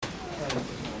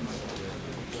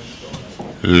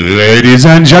Ladies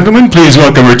and gentlemen, please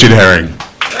welcome Richard Herring. They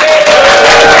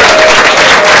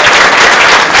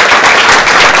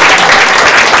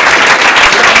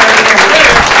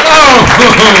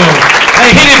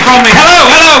hid it from me.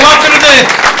 Hello, welcome to the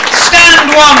Stand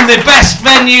One, the best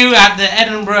venue at the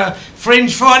Edinburgh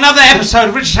Fringe for another episode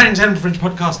of Richard Herring's Edinburgh Fringe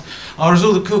podcast, or as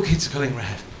all the cool kids are calling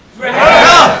Rev.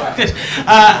 Oh, good.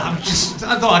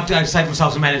 I thought I'd save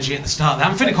myself some energy at the start there.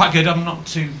 I'm feeling quite good. I'm not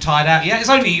too tired out yet. It's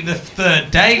only the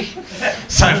fourth day,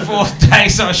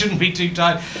 so I shouldn't be too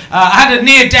tired. I had a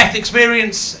near-death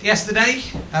experience yesterday,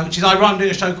 which is I'm doing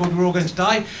a show called We're All Going to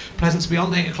Die. Pleasance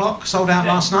Beyond, 8 o'clock, sold out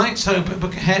last night, so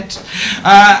book ahead.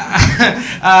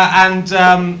 And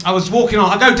I was walking on.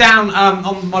 I go down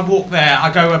on my walk there.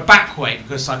 I go a back way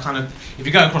because if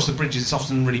you go across the bridges, it's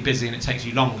often really busy and it takes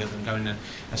you longer than going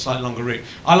a slightly longer route.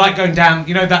 I like going down,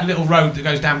 you know, that little road that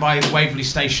goes down by the Waverley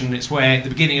Station. It's where at the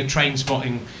beginning of Train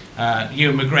Spotting,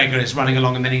 Ewan McGregor is running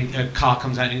along and then a car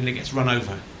comes out and he gets run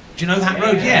over. Do you know that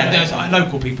road? Yeah, there's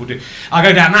local people do. I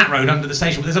go down that road under the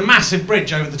station. There's a massive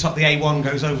bridge over the top. The A1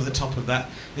 goes over the top of that.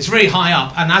 It's really high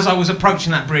up. And as I was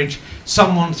approaching that bridge,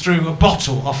 someone threw a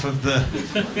bottle off of the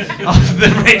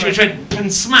bridge, which went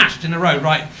and smashed in the road.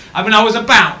 Right. I mean, I was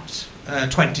about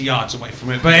 20 yards away from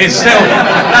it, but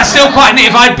that's still quite neat.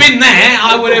 If I'd been there,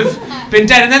 I would have been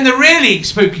dead. And then the really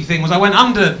spooky thing was I went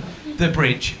under the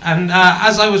bridge, and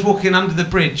as I was walking under the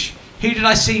bridge, who did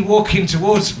I see walking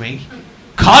towards me?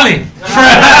 Colin!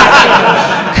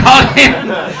 Colin!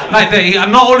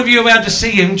 Not all of you are able to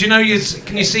see him. Do you know,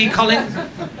 can you see Colin?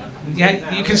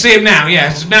 Yeah, you can see him now,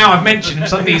 yeah. So now I've mentioned him,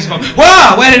 suddenly he's gone,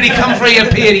 wow, where did he come from? He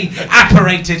appeared, he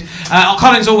apparated.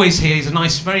 Colin's always here, he's a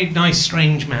nice, very nice,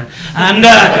 strange man. And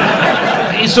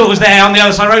he sort of was there on the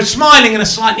other side of the road, smiling in a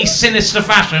slightly sinister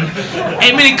fashion.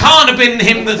 I mean, it can't have been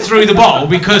him that threw the bottle,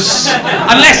 because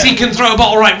unless he can throw a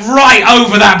bottle right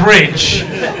over that bridge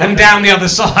and down the other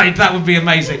side, that would be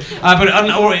amazing.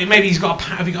 Or maybe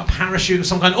have he got a parachute of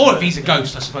some kind, or if he's a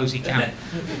ghost, I suppose he can.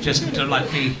 Just do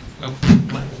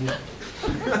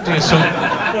a sort of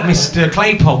Mr.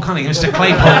 Claypole, can't he? Mr.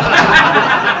 Claypole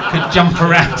could jump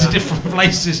around to different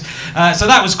places. So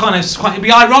that was it'd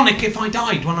be ironic if I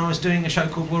died when I was doing a show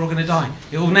called We're All Going to Die.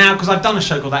 It will now, because I've done a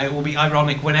show called that, it will be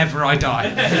ironic whenever I die.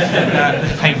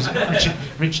 The famous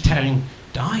Richard Herring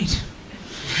died.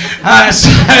 I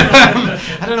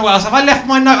don't know what else. Have I left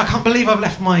my note? I can't believe I've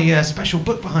left my special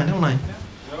book behind, haven't I?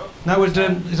 No, is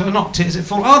it knocked it? Is it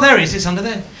full? Oh, there it is. It's under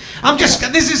there.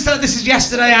 This is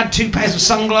yesterday. I had 2 pairs of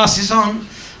sunglasses on.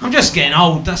 I'm just getting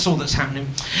old. That's all that's happening.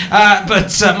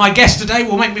 But my guest today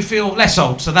will make me feel less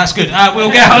old, so that's good. We'll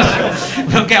get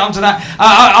on to that.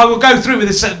 I will go through with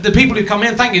this. The people who come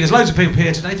in. Thank you. There's loads of people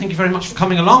here today. Thank you very much for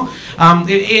coming along.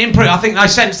 I think I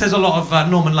sense there's a lot of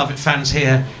Norman Lovett fans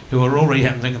here who are already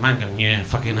thinking, man, going, yeah,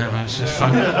 fucking hell, what's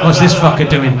this fucker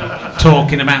doing,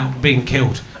 talking about being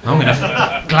killed? I'm going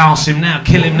to glass him now,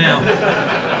 kill him now.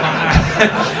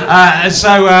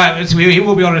 He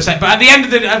will be on in a sec. But at the end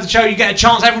of the show, you get a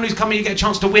chance, everyone who's coming, you get a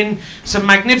chance to win some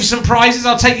magnificent prizes.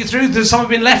 I'll take you through. There's some have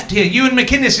been left here. Ewan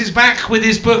McInnes is back with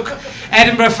his book,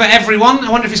 Edinburgh for Everyone. I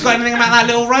wonder if he's got anything about that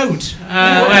little road.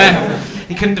 Where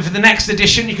you can, for the next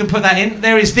edition, you can put that in.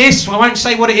 There is this. I won't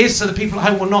say what it is, so the people at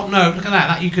home will not know. Look at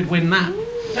that you could win that.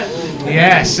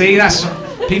 Yeah, see, that's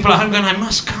people at home going, I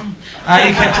must come.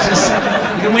 You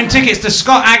can win tickets to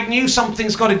Scott Agnew,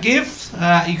 Something's Got to Give.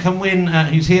 You can win,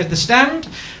 who's here at the stand,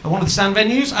 one of the stand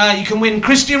venues. You can win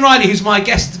Christian Riley, who's my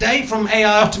guest today from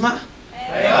AI Optima.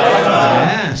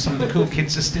 Yeah, some of the cool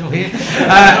kids are still here.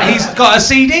 He's got a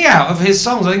CD out of his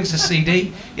songs. I think it's a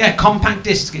CD. Yeah, compact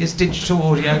disc. It's digital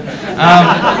audio.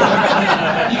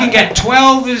 You can get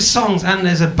 12 of his songs, and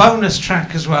there's a bonus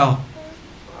track as well.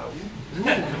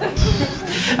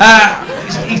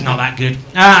 He's not that good.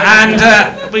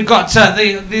 We've got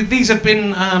these have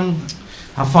been.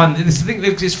 I'll find this. I think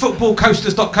it's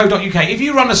footballcoasters.co.uk. If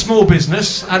you run a small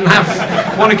business and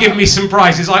want to give me some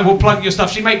prizes, I will plug your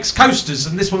stuff. She makes coasters,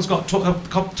 and this one's got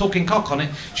talking cock on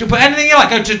it. She'll put anything you like.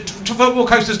 Go to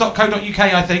footballcoasters.co.uk.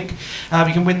 I think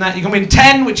you can win that. You can win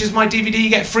 10, which is my DVD. You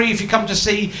get free if you come to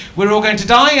see We're All Going to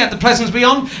Die at the Pleasance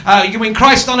Beyond. You can win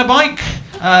Christ on a Bike,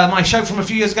 my show from a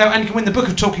few years ago, and you can win the book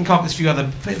of Talking Cock. There's a few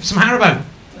other, some Haribo.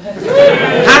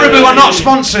 Haribo are not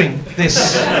sponsoring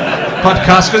this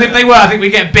podcast, because if they were, I think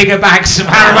we'd get bigger bags of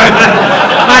Haribo.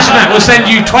 Imagine that, we'll send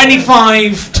you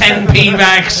 25 10p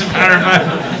bags of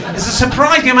Haribo. It's a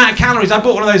surprising amount of calories. I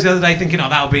bought one of those the other day thinking, oh,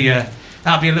 that'll be a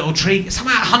little treat. It's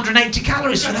about 180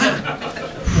 calories for that.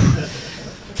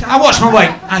 I watch my weight,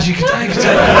 as you can tell.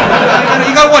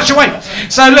 You got to watch your weight.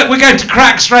 So look, we're going to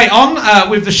crack straight on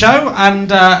with the show, and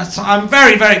so I'm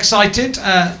very, very excited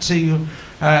to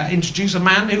introduce a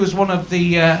man who was one of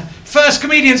the first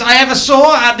comedians I ever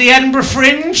saw at the Edinburgh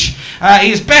Fringe.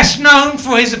 He is best known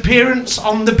for his appearance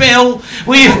on The Bill.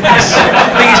 I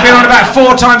think he's been on about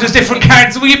 4 times as different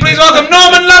characters. Will you please welcome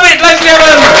Norman Lovett, ladies and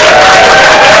gentlemen?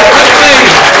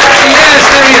 Yes,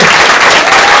 there he is.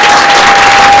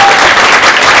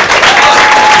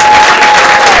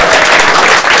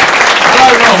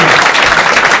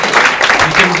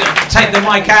 Take the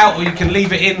mic out, or you can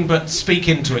leave it in, but speak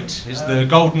into it. Is the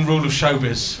golden rule of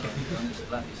showbiz.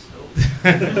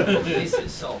 At least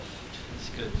it's soft. It's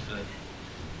good for.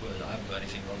 Well, I haven't got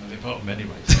anything wrong with the bottom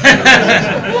anyway.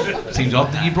 Seems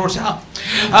odd that you brought it up.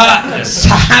 So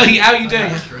how are you doing?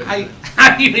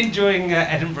 How are you enjoying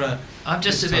Edinburgh? I'm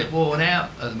just a bit worn out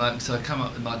at the moment, so I come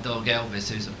up with my dog Elvis,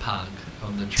 who's a pug,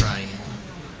 on the train.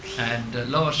 And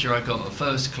last year I got a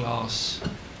first class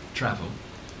travel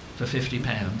for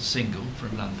 £50 single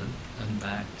from London and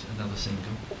back, another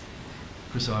single,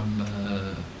 because I'm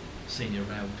senior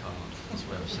rail card as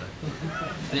well. So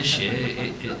this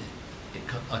year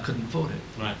I couldn't afford it.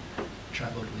 Right.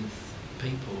 Travelled with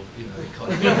people,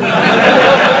 economy.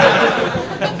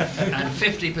 And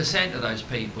 50% of those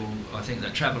people, I think,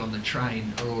 that travel on the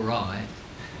train are all right,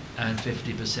 and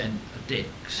 50% are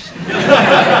dicks.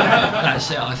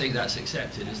 That's it. I think that's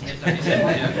accepted, isn't it?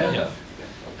 Yeah.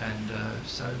 And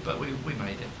but we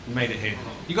made it. You made it here.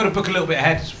 You got to book a little bit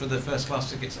ahead for the first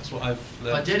class tickets. That's what I've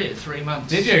learned. I did it 3 months.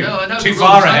 Did you? No, I know Too the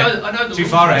far rules. ahead. I know the Too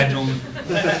rules. far ahead, Norman.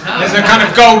 There's a kind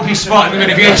of golden spot in the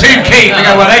middle. If you're too keen, they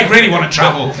go, well, they really want to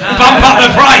travel. Bump up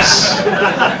the price.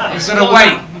 It's Got to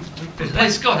wait.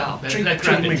 It's gone up. Treat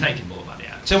They've me. been taking more money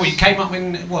out. So what, you came up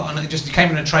in what? And you came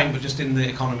in a train, but just in the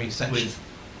economy section.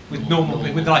 With normal,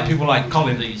 with like people like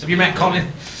Colin. Have you met Colin?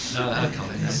 No, I haven't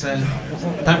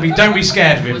Colin. Don't be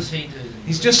scared of him. What's he doing?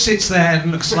 He just sits there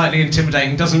and looks slightly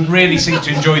intimidating, doesn't really seem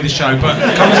to enjoy the show, but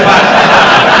comes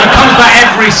back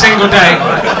every single day.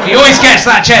 He always gets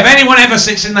that chair. If anyone ever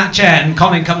sits in that chair and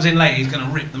Colin comes in late, he's going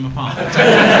to rip them apart.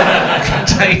 I can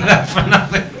tell you that for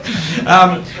nothing.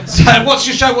 So what's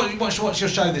your show? What's your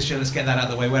show this year? Let's get that out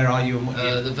of the way. Where are you? And what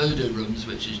The Voodoo Rooms,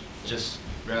 which is just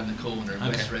round the corner in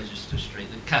West Register Street,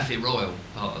 the Cafe Royal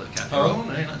part of the Cafe Royal. Oh,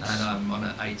 very nice. And I'm on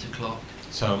at 8 o'clock.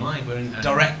 So am I. We're in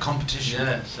direct competition.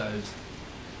 Yeah, so.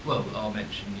 Well, I'll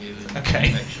mention you. And Okay.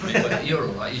 you mention me. Well, you're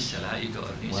all right. You sell out. You got a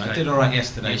Well, newspaper. I did all right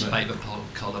yesterday. But Newspaper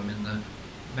column in the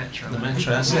Metro. the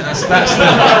Metro. That's it. That's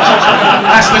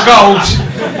the gold.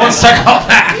 Once I got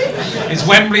that, it's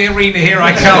Wembley Arena. Here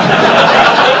I come.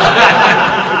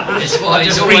 It's what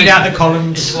Just read out the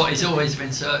columns. It's what he's always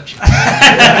been searching for.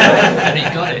 And he's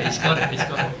got it.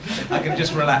 I can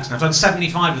just relax now. I've done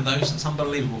 75 of those. That's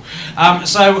unbelievable. Well,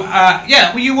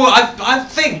 you were. I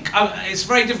think it's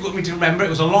very difficult for me to remember. It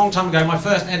was a long time ago. My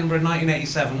first Edinburgh in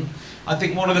 1987. I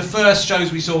think one of the first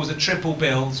shows we saw was a triple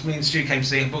bill. Me and Stu came to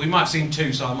see it, but we might have seen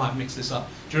 2, so I might have mixed this up.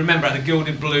 Do you remember at the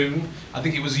Gilded Balloon? I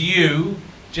think it was you,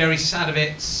 Jerry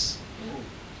Sadowitz.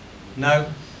 No.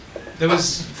 There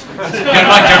was. You don't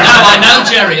like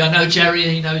Jerry? No, I know Jerry.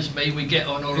 He knows me. We get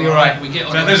on all right. You're right. We get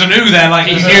on. So there's a new there, like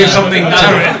He's, you knew something. no,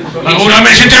 Like, he's- oh, don't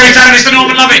mention Jerry Sadowitz to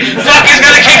Norman Lovett. Fuck, he's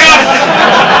going to kick off.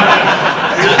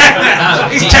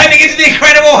 He's turning into the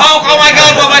Incredible Hulk. Oh my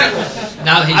God! What am I?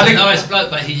 No, he's I think- a nice bloke,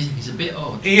 but he's a bit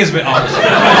odd. He is a bit odd.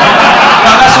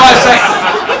 That's why I say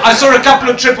I saw a couple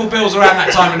of triple bills around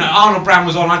that time, and Arnold Brown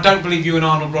was on. I don't believe you and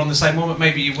Arnold were on the same one, but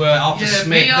maybe you were. After Smith,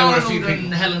 me, there were a Arnold few people.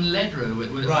 and Helen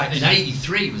Ledrow. Right. In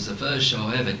 '83 was the first show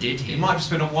I ever did It here. might have just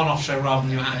been a one-off show rather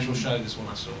than your actual show. This one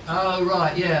I saw. Oh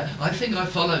right, yeah. I think I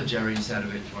followed Jerry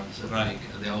Sadowitz once at Right.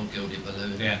 the old Gilded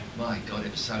Balloon. Yeah. My God,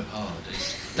 it was so hard.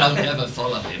 Don't ever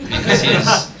follow him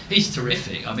because he's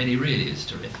terrific. I mean, he really is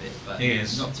terrific, but He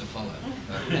is. not to follow.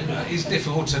 He's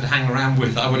difficult to hang around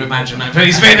with, I would imagine. But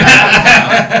he's been. No,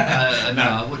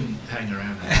 I wouldn't hang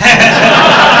around with him.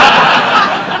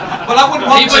 Well, I wouldn't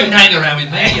want He to. wouldn't hang around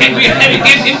with me. It'd be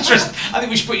an interest. I think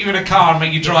we should put you in a car and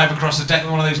make you drive across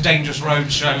one of those dangerous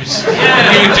road shows. You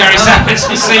and Jerry Sadowitz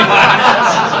and see what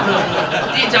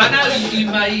happens. I know you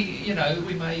may,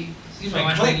 we may. You may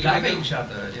find click, we love maybe. each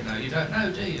other. You don't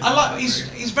know, do you?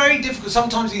 He's very difficult.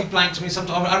 Sometimes he blanks me.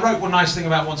 Sometimes I wrote one nice thing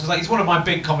about once because he's one of my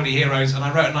big comedy heroes, and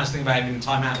I wrote a nice thing about him in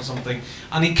Time Out or something.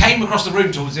 And he came across the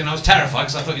room towards me, and I was terrified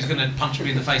because I thought he was going to punch me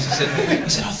in the face. He said,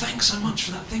 "Oh, thanks so much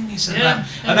for that thing." He said that,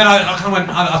 and then I kind of went.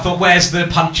 I thought, "Where's the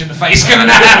punch in the face going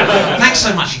to happen?" Thanks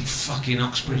so much, you fucking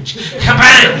Oxbridge. Come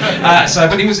on. But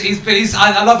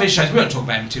I love his shows. We won't talk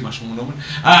about him too much more, Norman.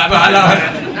 But I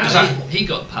love. He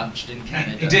got punched in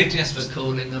Canada. He did, yes. For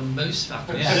calling them moose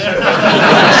fuckers. Yeah.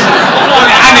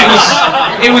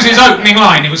 And it was his opening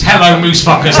line. It was "Hello, moose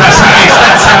fuckers." That's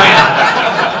how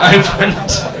it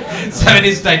opened. So it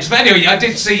is dangerous. But anyway, I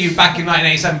did see you back in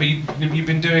 1987, but you've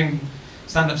been doing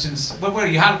stand-up since. When were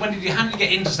you? How did you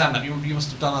get into stand-up? You must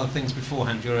have done other things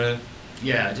beforehand.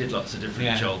 Yeah, I did lots of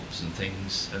different jobs and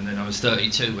things, and then I was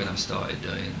 32 when I started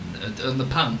doing and the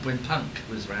punk. When punk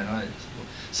was around, I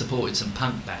supported some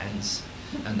punk bands,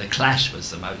 and the Clash was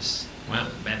the most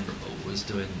memorable. Was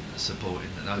supporting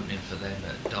and opening for them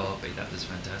at Derby. That was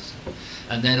fantastic.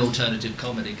 And then alternative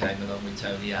comedy came along with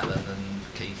Tony Allen and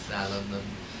Keith Allen and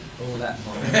all that.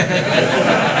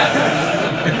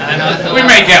 And I thought, we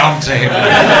may get on to him.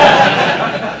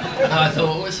 And I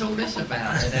thought, what's all this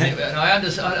about? And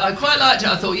I quite liked it.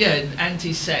 I thought,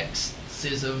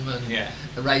 anti-sexism and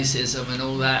racism and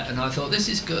all that. And I thought, this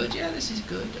is good. Yeah, this is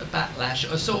good. A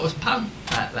backlash, a sort of punk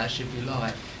backlash, if you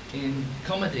like, in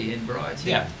comedy, in variety.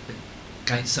 Yeah.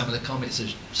 Against some of the comics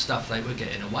of stuff they were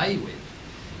getting away with.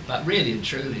 But really and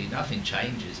truly, nothing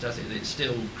changes, does it? It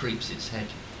still pops its head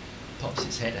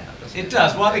out, doesn't it? It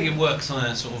does. Well, I think it works on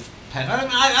a sort of...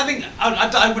 I think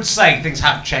I would say things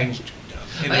have changed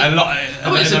in a lot.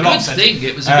 It's a good thing.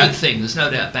 It was a good thing. There's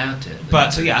no doubt about it.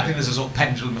 But I think there's a sort of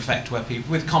pendulum effect where people,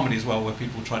 with comedy as well, where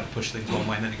people try to push things one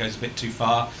way and then it goes a bit too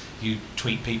far. You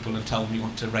tweet people and tell them you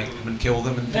want to rape them and kill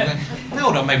them, and they go,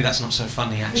 hold on, maybe that's not so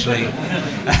funny actually.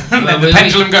 And then the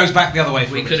pendulum goes back the other way.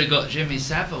 We could have got Jimmy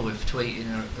Savile with tweeting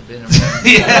a bit around.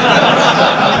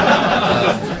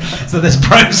 So there's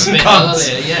pros and cons.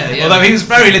 Earlier, Although he was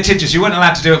very litigious, you weren't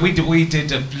allowed to do it. We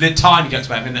did tiny jokes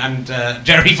about him, and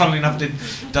Jerry, funnily enough,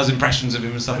 does impressions of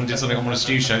him and stuff, and did something on one of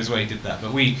Stu's shows where he did that.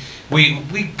 But we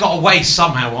got away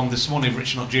somehow on This Morning with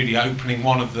Richard Not Judy opening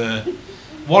one of the.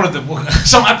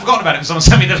 I'd forgotten about it, but someone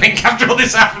sent me the link after all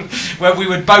this happened, where we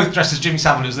would both dress as Jimmy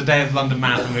Savile. It was the day of the London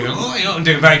Marathon. We were going, and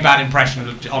do a very bad impression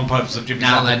on purpose of Jimmy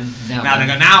Savile. Now they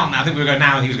go, now. I think we were going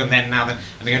now, and he was going then, now then.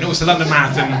 And they go, no, it's the London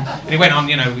Marathon. And he went on,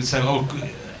 so,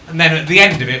 and then at the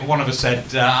end of it, one of us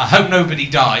said, I hope nobody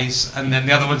dies. And then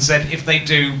the other one said, if they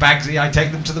do, Bagsy, I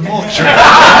take them to the mortuary.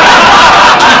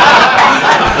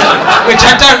 Which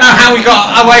I don't know how we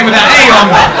got away with that.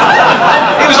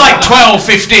 It was like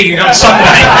 12:15 on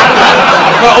Sunday.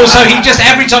 But also, he just,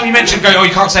 every time you mentioned,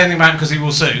 you can't say anything about him because he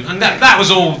will sue. And that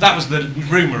was all, that was the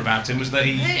rumour about him, was that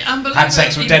he had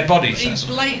sex with dead bodies. He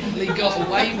blatantly got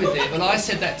away with it. Well, I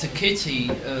said that to Kitty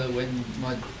when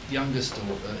my youngest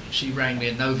daughter, she rang me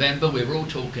in November. We were all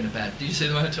talking about it. Did you see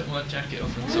the way I took my jacket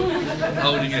off and sort of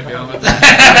holding it behind my back?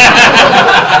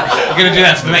 We're going to do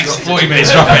that for the next 40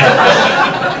 minutes, drop it.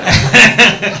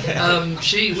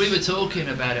 We were talking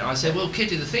about it. I said, well,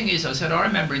 Kitty, the thing is, I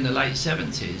remember in the late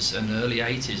 70s and early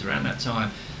 80s, around that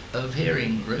time, of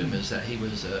hearing rumours that he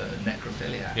was a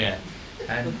necrophiliac. Yeah.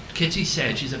 And Kitty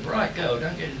said, she's a bright girl,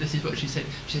 don't get it, this is what she said.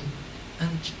 She said,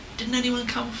 and didn't anyone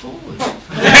come forward?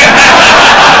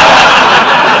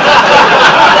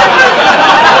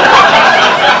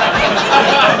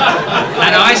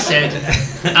 And I said,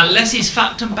 unless he's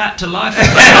fucked them back to life.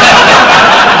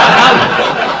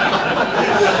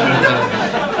 No.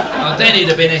 Well, then he'd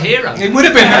have been a hero. It would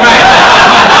have been,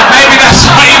 maybe that's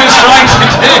what he was trying to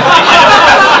do.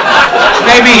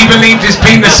 Maybe he believed his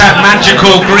penis had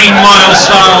magical Green Mile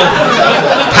style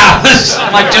powers.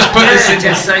 Like just put this in.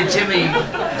 Just say, Jimmy.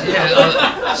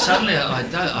 Suddenly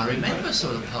I remember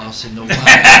sort of passing away. Then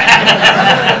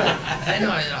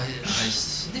I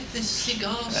sniffed this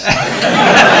cigar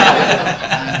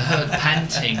and heard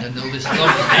panting and all this long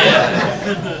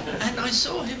hair. And I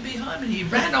saw him behind me. He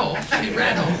ran off,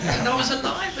 and I was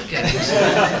alive again.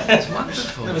 It's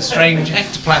wonderful. There was strange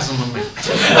ectoplasm on me.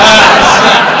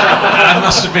 I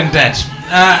must have been dead.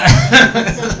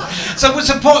 So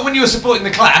when you were supporting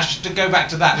the Clash, to go back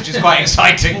to that, which is quite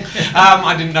exciting,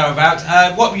 I didn't know about.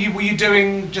 What were you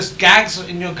doing? Just gags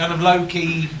in your kind of low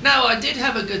key? No, I did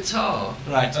have a guitar.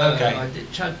 Right. Okay. I did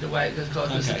chugged away at guitar.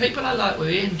 The people I liked were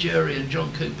Ian Jury and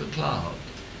John Cooper Clarke,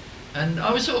 and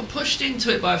I was sort of pushed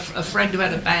into it by a friend who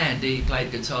had a band. He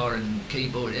played guitar and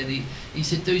keyboard, and he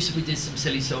said, we did some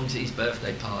silly songs at his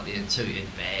birthday party and tooted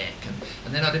back,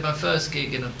 and then I did my first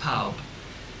gig in a pub,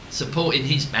 supporting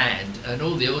his band, and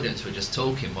all the audience were just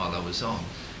talking while I was on,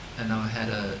 and I had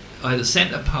a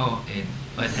centre part in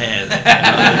my hair,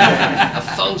 a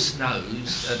false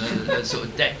nose, and a sort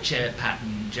of deck chair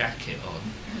pattern jacket on,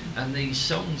 and these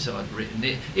songs I'd written,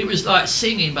 it was like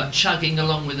singing but chugging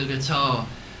along with the guitar,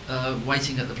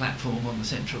 waiting at the platform on the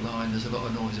Central Line. There's a lot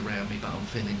of noise around me, but I'm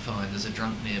feeling fine. There's a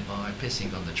drunk nearby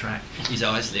pissing on the track. His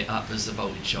eyes lit up as the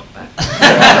voltage shot back.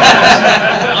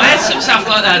 I had some stuff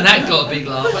like that, and that got a big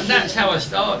laugh, and that's how I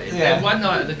started. Yeah. And one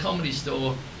night at the Comedy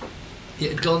Store,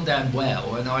 it had gone down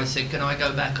well, and I said, can I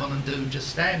go back on and do just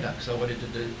stand-up? Because I wanted to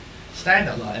do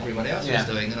stand-up like everybody else was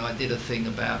doing, and I did a thing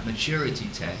about maturity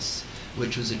tests,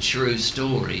 which was a true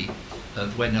story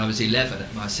of when I was 11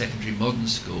 at my secondary modern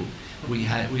school. We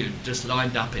were just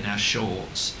lined up in our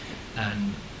shorts,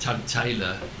 and Tug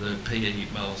Taylor, the PE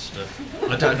master,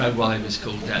 I don't know why he was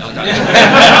called that. I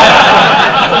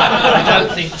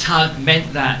don't think Tug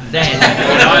meant that then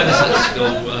when I was at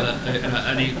school.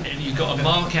 And you got a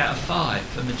mark out of 5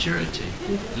 for maturity,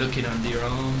 looking under your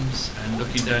arms and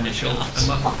looking down your shoulder.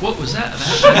 What was that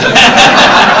about?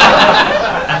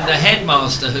 And the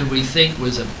headmaster, who we think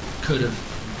might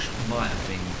have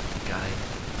been gay,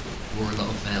 wore a lot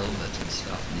of velvet and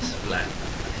stuff, and his black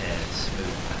hair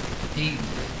smooth back. He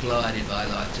glided by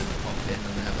like to pop in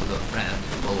and have a look round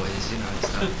at boys, you know, and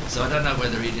stuff. So I don't know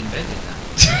whether he'd invented that.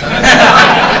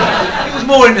 It was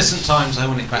more innocent times, though,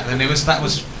 wasn't it, back then? That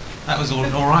was all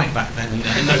right back then, in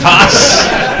the past.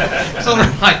 It's all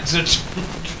right.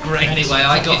 Great. Anyway,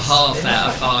 I got half out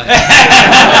of 5.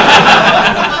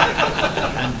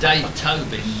 And Dave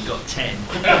Tobin got 10.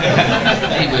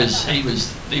 He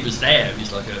was there. He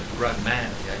was like a grown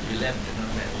man. He gave you 11, and I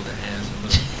met all the hairs and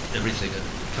everything had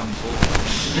come forward.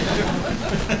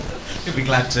 He'll be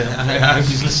glad to. I hope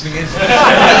he's listening in.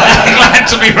 Glad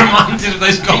to be reminded of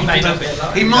those comments.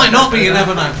 He might not be. You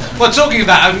never know. Well, talking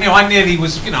about, I nearly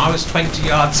was. I was 20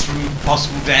 yards from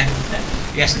possible death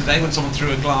yesterday when someone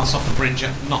threw a glass off a bridge.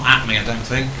 Not at me, I don't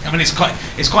think. I mean, it's quite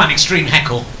an extreme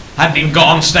heckle. I hadn't even got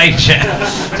on stage yet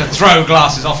to throw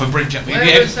glasses off a bridge at me.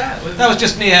 Where was that? That was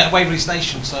just near Waverley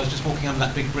Station. So I was just walking under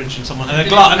that big bridge, and a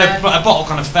bottle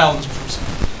kind of fell and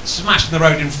smashed in the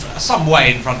road some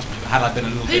way in front of me. Had I been a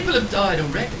little People have died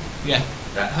already. Yeah.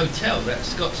 That hotel, that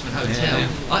Scotsman hotel.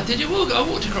 Yeah. Did you walk? I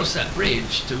walked across that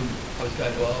bridge I was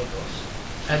going to Argos.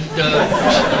 And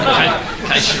in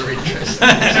case you're interested.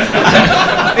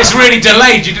 It's really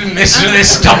delayed you, didn't this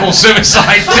double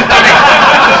suicide.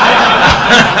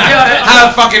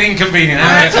 How fucking inconvenient.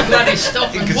 I had to bloody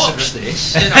stop and watch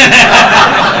this. And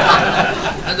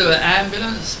there were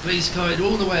ambulance, police carried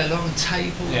all the way along,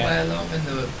 tape all the way along, and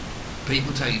there were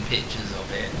people taking pictures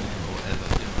of it or whatever.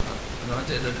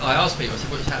 And I asked people, I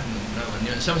said, what's happening? No one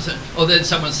knew. Then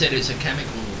someone said it's a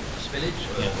chemical spillage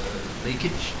or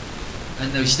leakage.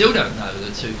 And we still don't know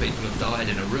that 2 people have died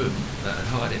in a room that had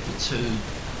hiding for 2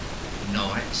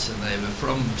 nights, and they were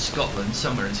from Scotland,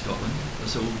 somewhere in Scotland.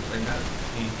 That's all they know.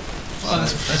 Well,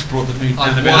 that's brought the mood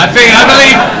down a bit.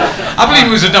 I believe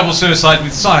it was a double suicide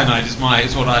with cyanide. Is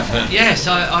what I've heard. Yes,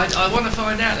 I want to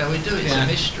find out how we do it. It's a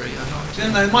mystery.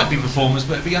 There might be performers,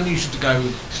 but it'd be unusual to go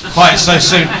quite so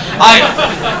soon.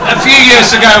 A few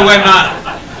years ago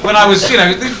when I was,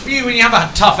 when you have a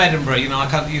tough Edinburgh,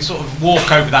 you sort of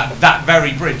walk over that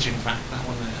very bridge, in fact, that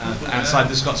one outside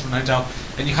the Scotsman Hotel,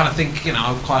 and you kind of think,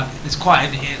 it's quite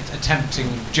a tempting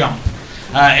jump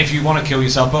if you want to kill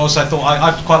yourself. But also I thought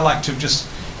I'd quite like to have just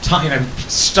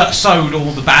sewed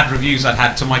all the bad reviews I'd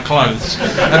had to my clothes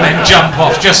and then jump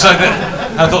off, just so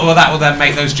that I thought, well, that will then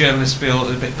make those journalists feel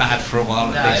a bit bad for a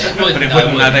while at least. But it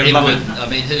wouldn't. They would love it. I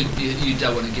mean, you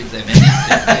don't want to give them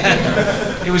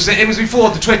anything. It was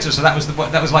before the Twitter, so that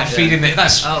was like feeding the.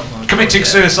 That's committing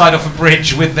suicide off a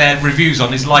bridge with their reviews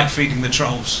on is like feeding the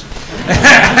trolls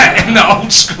in the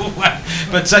old school way.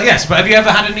 But yes, but have you ever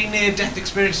had any near-death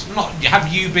experience? Have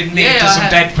you been near to some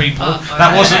dead people?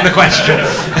 That wasn't the question.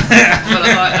 Well,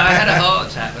 I had a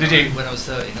heart attack when I was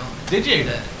 39. Did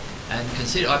you? And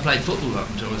I played football up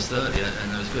until I was 30,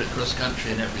 and I was good at cross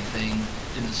country and everything.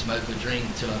 Didn't smoke or drink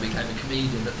until I became a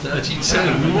comedian at 32.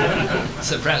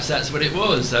 So perhaps that's what it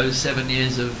was. Those 7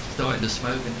 years of starting to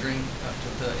smoke and drink up to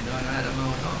 39, I had a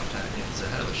mild heart attack. It was a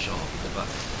hell of a shock. But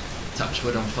touch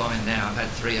wood, I'm fine now. I've had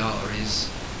 3 arteries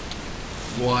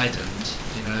widened,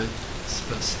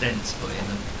 put stents put in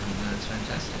them, and it's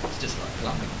fantastic. It's just like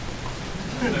plumbing.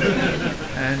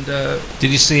 And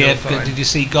did you see it? Did you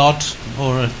see God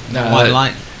or a white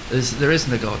light? There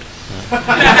isn't a God.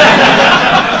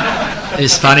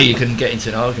 It's funny, you can get into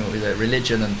an argument with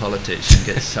religion and politics and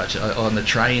get such. On the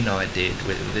train I did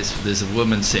with this. There's a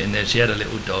woman sitting there. She had a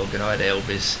little dog, and I had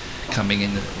Elvis coming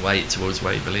in towards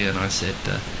Waverley, and I said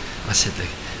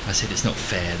it's not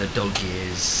fair. The dog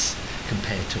years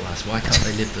compared to us. Why can't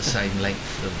they live the same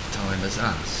length of time as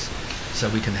us? So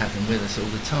we can have them with us all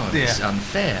the time. Yeah. It's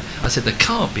unfair. I said, there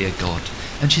can't be a God.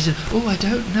 And she said, I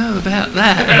don't know about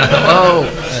that. And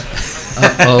I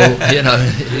thought,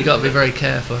 you got to be very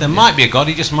careful. There might be a God,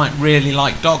 he just might really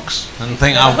like dogs and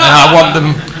think, I want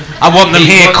them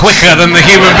here quicker than the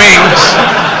human beings.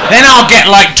 Then I'll get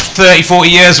like 30, 40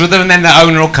 years with them, and then the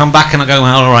owner will come back and I'll go,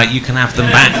 well, all right, you can have them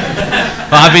back.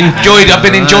 But I've been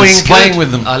enjoying playing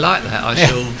with them. I like that. I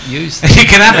shall use them. You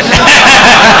can have it.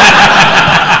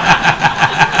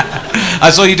 I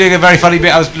saw you doing a very funny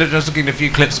bit. I was looking at a few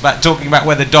clips about talking about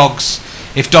whether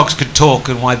if dogs could talk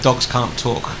and why dogs can't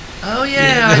talk. Oh Yeah,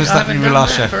 yeah, there was I that haven't in done your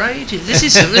last that show. for ages.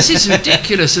 This is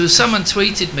ridiculous. There was someone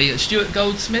tweeted me, Stuart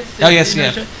Goldsmith. Oh, yes, you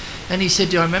know, yeah. And he said,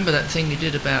 "Do I remember that thing you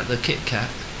did about the Kit Kat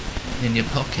in your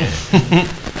pocket?"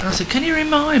 And I said, "Can you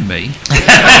remind me?"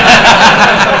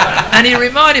 And he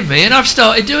reminded me, and I've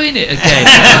started doing it again.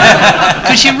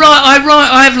 Because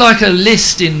I have like a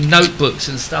list in notebooks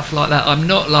and stuff like that. I'm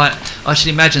not like, I should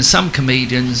imagine some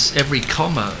comedians, every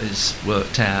comma is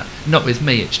worked out. Not with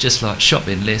me, it's just like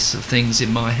shopping lists of things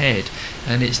in my head.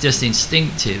 And it's just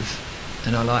instinctive.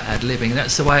 And I like ad-libbing.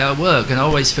 That's the way I work. And I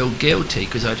always feel guilty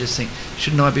because I just think,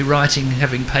 shouldn't I be writing,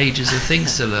 having pages of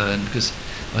things to learn? Because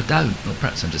I don't. Or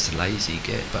perhaps I'm just a lazy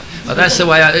git. But that's the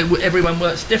way everyone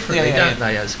works differently, don't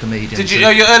they, as comedians? Did you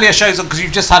know your earlier shows, because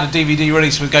you've just had a DVD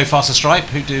release with Go Faster Stripe,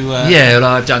 who do... Yeah, well,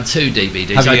 I've done 2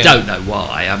 DVDs. Have you? I don't know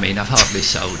why. I mean, I've hardly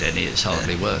sold any. It's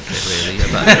hardly worth it, really.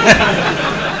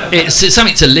 But it's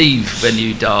something to leave when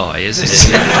you die, isn't it?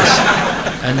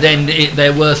 And then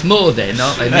they're worth more then,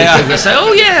 aren't they? People say,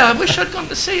 "Oh yeah, I wish I'd gone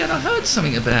to see it. I heard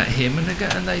something about him." And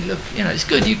they look, it's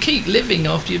good. You keep living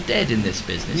after you're dead in this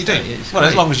business. You do. It's Well, great.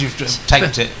 as long as you've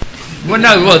taped it.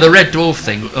 Well, the Red Dwarf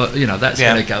thing, that's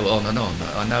going to go on and on.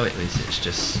 I know it is.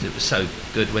 It was so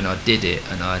good when I did it,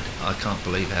 and I can't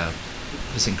believe how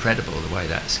it's incredible the way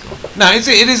that's gone. No, it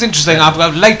is interesting.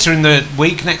 Later in the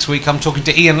week, next week, I'm talking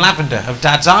to Ian Lavender of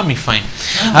Dad's Army fame.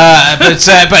 But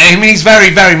I mean, he's very,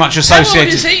 very much associated. How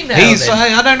old is he now, He's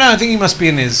then? I don't know. I think he must be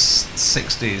in his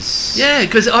 60s. Yeah,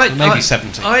 because maybe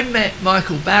 70. I met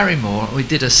Michael Barrymore. We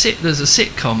did there's a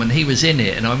sitcom, and he was in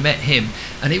it, and I met him,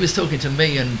 and he was talking to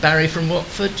me and Barry from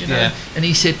Watford, Yeah. and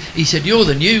he said, "You're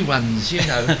the new ones,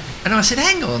 And I said,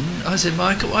 "Hang on," I said,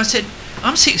 "Michael," I said,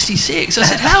 "I'm 66. I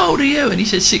said, "How old are you?" And he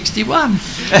said, 61.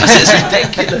 I said, "It's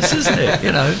ridiculous, isn't it?"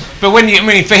 But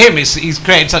for him, he's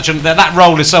created such that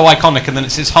role is so iconic, and then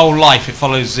it's his whole life. It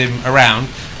follows him around.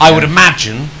 I would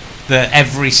imagine that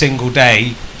every single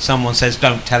day someone says,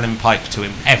 "Don't tell him," pipe to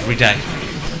him every day.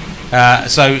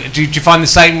 So do you find the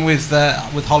same with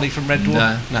Holly from Red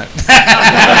Dwarf? No.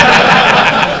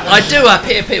 I do. I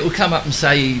hear people come up and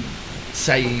say,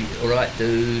 "All right,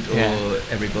 dude," or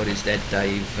 "Everybody's dead,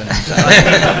 Dave,"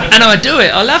 and I do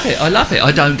it. I love it.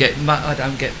 I don't get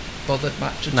bothered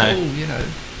much at all.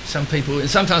 Some people, and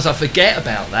sometimes I forget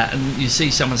about that, and you see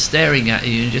someone staring at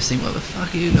you, and you just think, "What the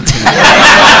fuck are you looking at?"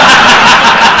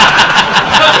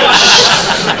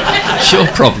 It's your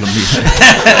problem.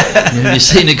 You've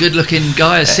seen a good-looking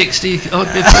guy at 60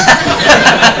 odd before.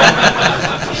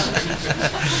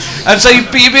 And so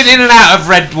you've been in and out of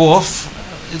Red Dwarf.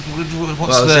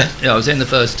 I was in the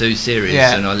first 2 series,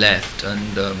 Yeah. and I left,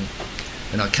 and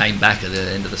I came back at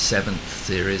the end of the 7th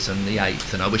series and the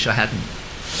 8th, and I wish I hadn't,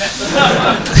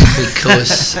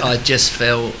 because I just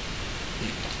felt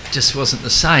it just wasn't the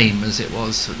same as it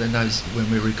was when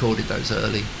we recorded those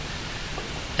early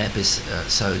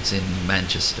episodes in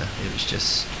Manchester.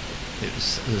 There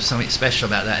was something special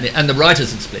about that, and the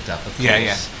writers had split up, of course.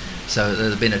 Yeah. So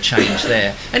there's been a change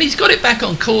there, and he's got it back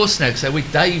on course now. So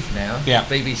with Dave now, Yeah.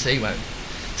 BBC won't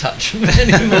touch him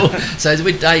anymore. So it's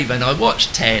with Dave, and I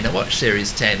watched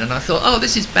series 10, and I thought, oh,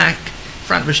 this is back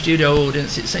front of a studio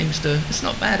audience. It's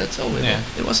not bad at all.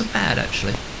 It wasn't bad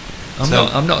actually. I'm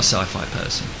not a sci-fi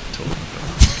person at all.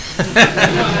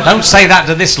 Don't say that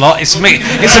to this lot. It's a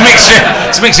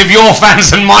mix of your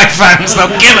fans and my fans.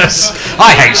 They'll kill us.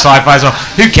 I hate sci-fi as well.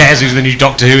 Who cares who's the new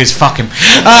Doctor Who is? Fuck him.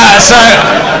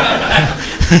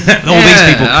 All these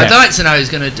people care. I'd like to know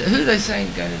who are they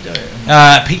saying going to do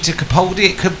it? Peter Capaldi,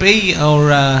 it could be, or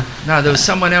No, there was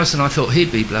someone else, and I thought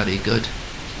he'd be bloody good.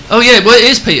 Oh yeah, well it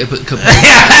is Peter Capaldi.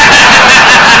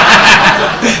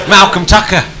 Malcolm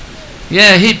Tucker.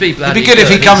 Yeah, he'd be bloody It'd be good if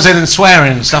he comes in and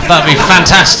swearing and stuff. That'd be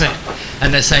fantastic.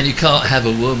 And they're saying you can't have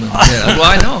a woman. Yeah,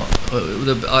 why not?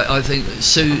 I think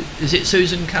is it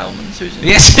Susan Calman?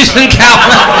 Yes, Susan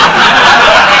Calman.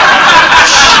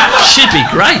 She'd be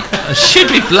great. She'd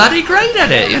be bloody great at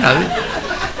it.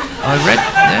 I read.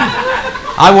 Yeah.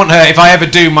 I want her. If I ever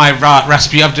do my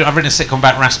Rasputin, I've written a sitcom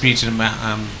about Rasputin.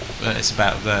 It's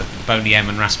about the Boney M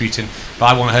and Rasputin. But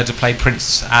I want her to play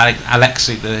Prince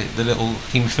Alexei, the little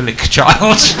haemophilic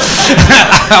child.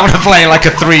 I want to play like a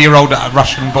 3-year-old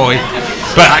Russian boy,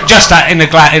 but just in a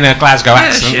Glasgow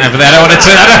accent over there. I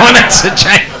don't want it to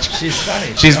change. She's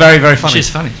funny. She's very, very funny. She's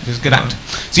funny. She's a good actor.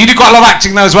 So you do quite a lot of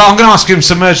acting though as well. I'm going to ask you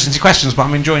some emergency questions, but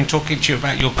I'm enjoying talking to you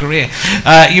about your career.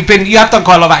 You have done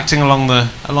quite a lot of acting along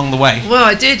the way. Well,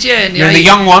 I did, yeah. You're in the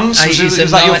Young Ones. Was 80s and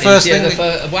that your 90s, first yeah,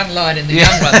 thing? one line in the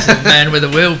Young Ones, the man with a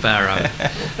wheelbarrow,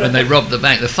 when they robbed the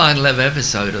bank, the final ever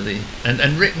episode of the.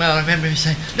 And Rick Mail, I remember him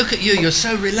saying, "Look at you, you're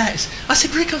so relaxed." I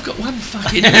said, "Rick, I've got one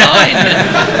fucking line."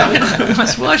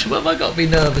 Why have I got to be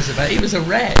nervous about? He was a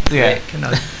wreck, Rick.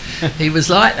 He was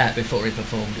like that before he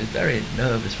performed. He was very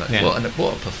nervous. Yeah. What a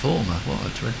performer! What a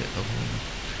terrific performer!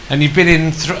 And you've been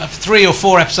in 3 or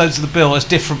 4 episodes of The Bill as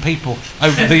different people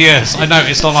over the years. I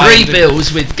noticed on 3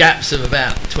 bills with gaps of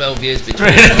about 12 years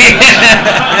between. 3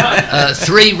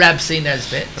 Rabsy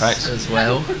Nesbits as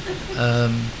well.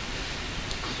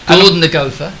 Gordon the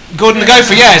Gopher. Gordon the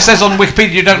Gopher, yeah. It says on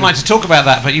Wikipedia you don't like to talk about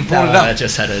that, but you've brought it up. I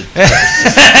just had a.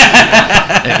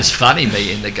 It was funny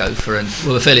meeting the Gopher, and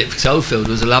Philip Schofield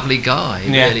was a lovely guy.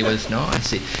 He really was nice.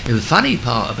 The funny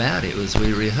part about it was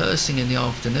we were rehearsing in the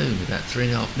afternoon, about 3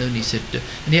 in the afternoon. He said,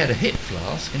 and he had a hip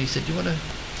flask, and he said, "Do you want to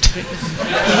drink this?"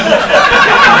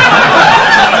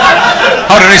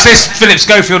 Hold on, is this Philip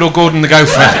Schofield or Gordon the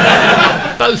Gopher?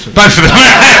 Both of them. Both of them.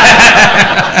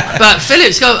 But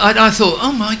Philip Schofield, I thought,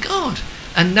 oh my God.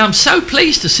 And I'm so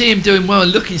pleased to see him doing well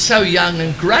and looking so young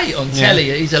and great on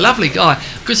telly. He's a lovely guy.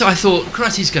 Because I thought,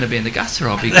 Christ, he's going to be in the gutter.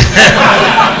 I'm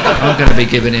going to be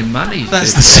giving him money.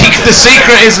 That's the secret. The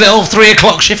secret is the old 3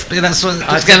 o'clock shift. That's what.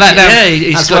 Let's get that down. Yeah,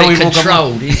 he's got it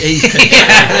controlled.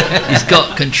 He's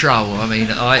got control. I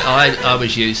mean, I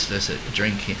was useless at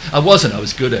drinking. I wasn't. I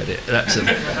was good at it. That's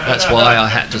why I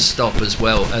had to stop as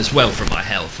well for my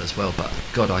health as well. But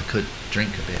God, I could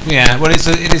drink a bit. Yeah, well, it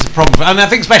is a problem, and I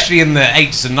think especially in the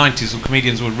 80s and 90s, when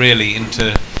comedians were really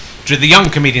into. The young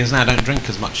comedians now don't drink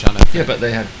as much, I know. Yeah, but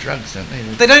they have drugs, don't they?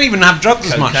 They don't even have drugs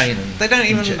as much. Cocaine They don't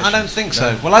even. I don't think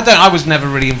so. No. Well, I was never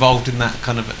really involved in that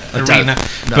kind of arena.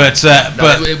 No. But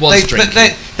it was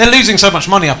drinking. they're losing so much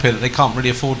money up here that they can't really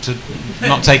afford to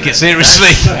not take it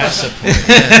seriously. That's the point.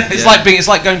 Yeah, It's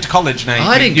like going to college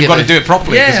now. You've got to do it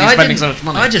properly because you're spending so much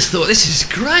money. I just thought this is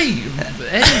great.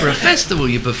 Edinburgh Festival,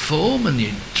 you perform and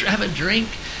you have a drink.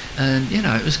 And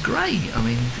it was great. I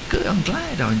mean, good. I'm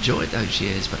glad I enjoyed those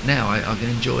years. But now I can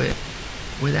enjoy it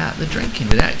without the drinking,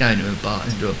 without going to a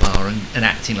bar and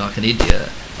acting like an idiot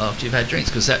after you've had drinks,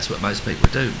 because that's what most people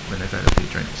do when they've had a few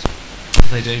drinks.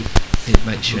 They do. It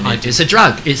makes you. It's a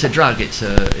drug. It's a drug. It's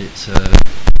a.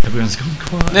 Everyone's gone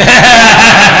quiet.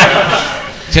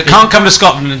 You can't come to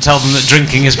Scotland and tell them that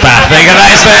drinking is bad. They go,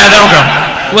 that is they'll go.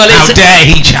 Well, how dare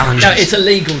he challenge us? No, it's a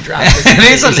legal drug.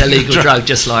 It's a legal drug,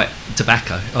 just like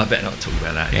tobacco. I better not talk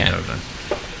about that. Yeah.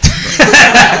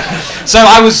 So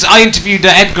I interviewed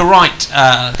Edgar Wright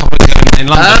a couple of weeks ago in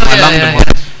London,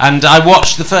 and I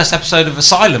watched the first episode of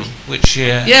Asylum, which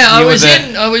I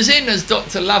was in as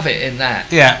Dr. Lovett in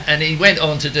that. Yeah, and he went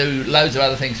on to do loads of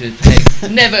other things with Peg.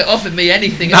 Never offered me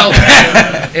anything else.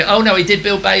 Oh no, he did.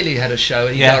 Bill Bailey had a show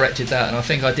and he directed that, and I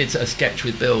think I did a sketch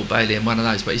with Bill Bailey in one of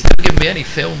those. But he's never given me any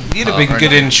film. You'd have been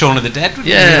good in Shaun of the Dead. Wouldn't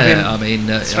you? I mean,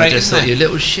 I just thought you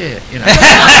little shit.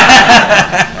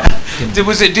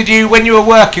 Did you when you were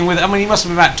working with? I mean, you must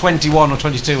have been about 21 or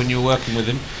 22 when you were working with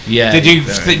him. Yeah. Did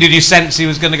you sense he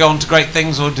was going to go on to great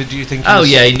things, or did you think?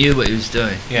 He knew what he was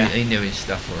doing. Yeah. He knew his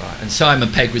stuff all right. And Simon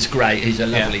Pegg was great. He's a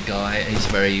lovely guy. He's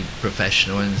very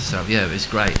professional and stuff. Yeah, it was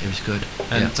great. It was good.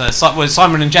 And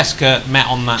Simon and Jessica met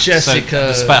on that.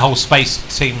 Jessica, so the whole space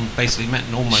team basically met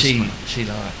and almost. She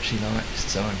likes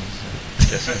Simon.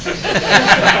 So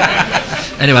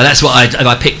anyway, that's what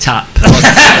I picked up.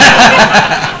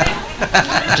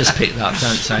 I just picked that up.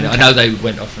 Don't say that. I know they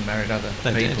went off and married other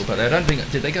people, but I don't think.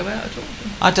 Did they go out at all?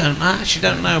 I actually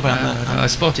don't know about that. I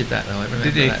spotted that though. I remember.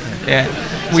 Did you? That, yeah.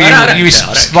 So were you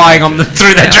spying on them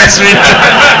through their dressing room?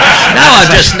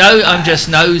 No, I'm just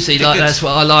nosy. Like that's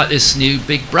what I like. This new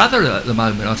Big Brother at the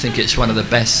moment. I think it's one of the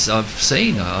best I've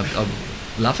seen. I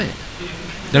love it.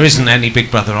 There isn't any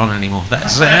Big Brother on anymore.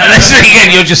 That's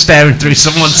again. You're just staring through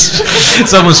someone's.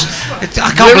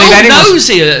 I can't believe anyone's.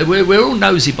 We're all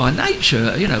nosy by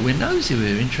nature. We're nosy.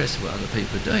 We're interested in what other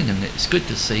people are doing, and it's good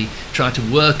to try to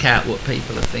work out what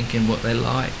people are thinking, what they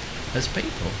like as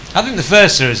people. I think the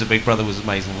first series of Big Brother was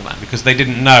amazing on that because they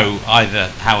didn't know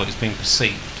either how it was being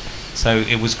perceived. So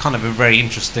it was kind of a very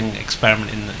interesting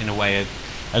experiment in a way.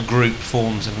 A group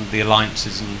forms and the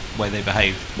alliances and the way they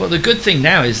behave. Well, the good thing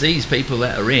now is these people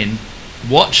that are in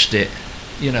watched it.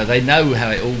 They know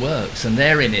how it all works and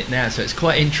they're in it now. So it's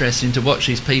quite interesting to watch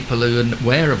these people who are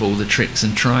aware of all the tricks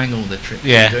and trying all the tricks.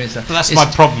 Yeah, and doing stuff. But that's my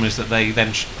problem is that they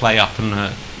then play up and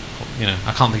I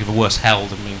can't think of a worse hell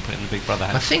than being put in the Big Brother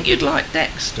house. I think you'd like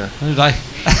Dexter. Did I?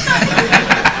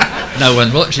 No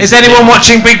one watches. Is anyone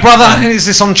watching Big Brother? Is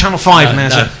this on Channel 5 now?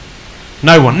 No.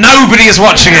 No one. Nobody is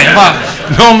watching it. But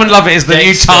Norman Lovett is the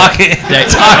new target.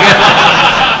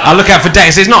 I'll look out for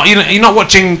Dexter. It's not. You're not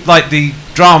watching like the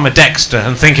drama Dexter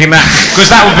and thinking that, because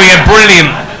that would be a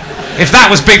brilliant. If that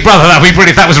was Big Brother, that would be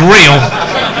brilliant. If that was real.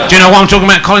 Do you know what I'm talking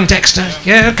about, Colin Dexter?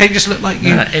 Yeah. Okay. Just looked like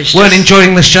you weren't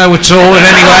enjoying the show at all. In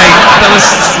any way,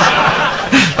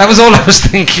 that was all I was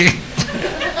thinking.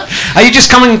 Are you just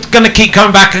going to keep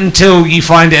coming back until you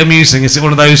find it amusing? Is it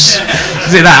one of those?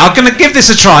 Is it that? I'm going to give this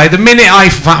a try. The minute I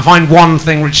find one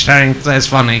thing Richard Herring says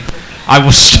funny, I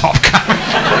will stop coming.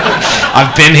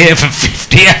 I've been here for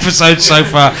 50 episodes so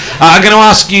far. I'm going to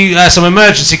ask you some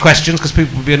emergency questions, because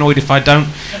people will be annoyed if I don't.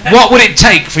 What would it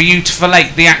take for you to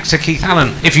fillet the actor Keith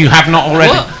Allen, if you have not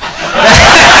already? What?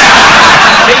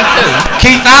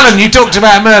 Keith Allen, you talked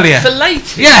about him earlier. Fillet?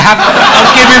 Yeah,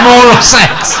 I'll give him oral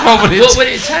sex. What would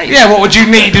it take? Yeah, what would you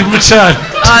need in return?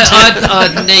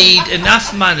 I'd need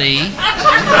enough money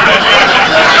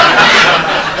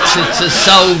to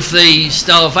solve the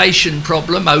starvation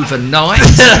problem overnight.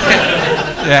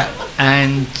 Yeah.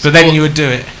 But then you would do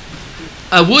it.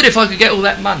 I would if I could get all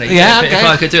that money. Yeah, okay. If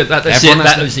I could do it. That was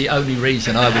the only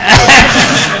reason I would do it.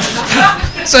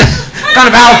 So, kind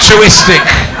of altruistic.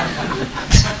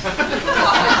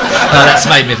 Oh, that's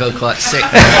made me feel quite sick.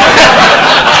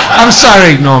 I'm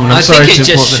sorry, Norman. I think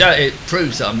it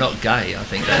proves that I'm not gay. I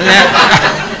think.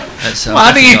 Well,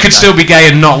 I think you could still be gay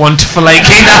and not want to fillet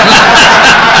Keith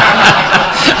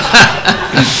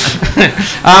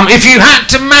if you had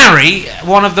to marry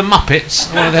one of the Muppets,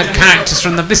 one of the characters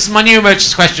from the... This is my new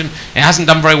emergency question. It hasn't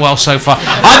done very well so far.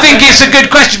 I think it's a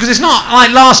good question, because it's not...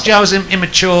 Like last year I was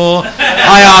immature.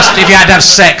 I asked if you had to have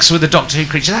sex with a Doctor Who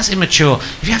creature. That's immature.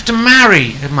 If you have to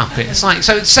marry a Muppet, it's like...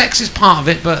 So sex is part of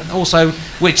it, but also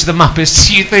which of the Muppets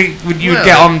do you think would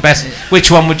get on best? Which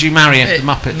one would you marry of the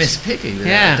Muppets? Miss Piggy,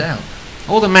 without a doubt.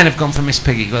 All the men have gone for Miss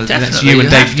Piggy. Well, definitely, that's you and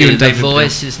Dave. You and David. The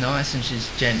voice is nice, and she's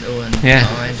gentle and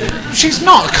kind. She's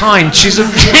not kind. She's a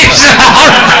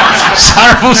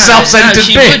horrible, self-centered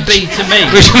she bitch. Would be to me.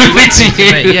 Which would be to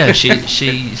you. Yeah,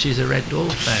 she's a Red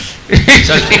Dwarf fan.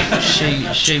 So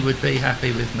she would be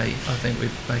happy with me. I think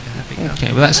we'd make a happy couple.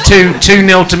 Okay, well that's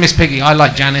 2-0 to Miss Piggy. I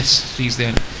like Janice. She's the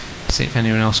only. See if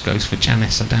anyone else goes for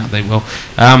Janice. I doubt they will.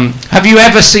 Have you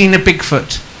ever seen a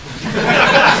Bigfoot?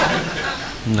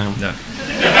 No.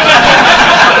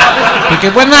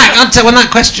 Because when that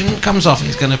question comes off,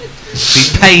 he's going to be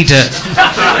paid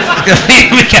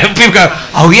people go,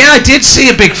 oh yeah, I did see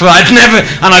a Bigfoot. I've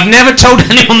never told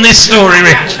anyone this story,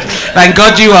 Rich. Thank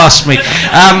God you asked me.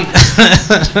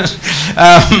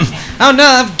 Oh no,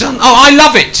 I've done. Oh, I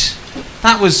Love It.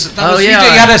 That was. You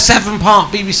had a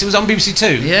 7-part BBC. It was on BBC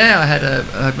Two. Yeah, I had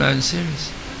my own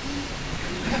series.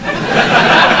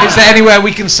 Is there anywhere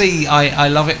we can see I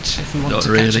Love It if we want Not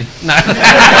to really. catch it? No.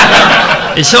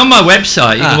 It's on my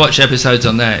website. You can watch episodes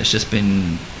on there. It's just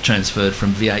been transferred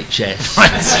from VHS.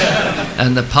 Right.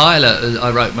 And the pilot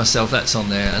I wrote myself. That's on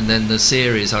there. And then the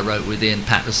series I wrote with Ian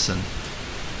Patterson,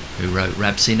 who wrote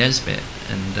Rabsy Nesbitt.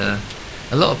 And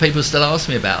a lot of people still ask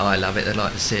me about I Love It. They'd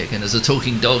like to see it again. There's a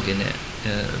talking dog in it,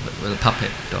 with a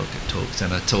puppet dog that talks,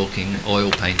 and a talking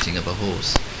oil painting of a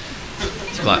horse.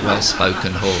 It's quite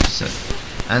well-spoken horse.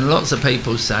 And lots of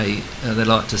people say they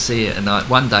like to see it. And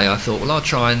one day I thought, well, I'll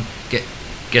try and get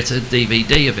a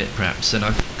DVD of it, perhaps. And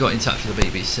I got in touch with the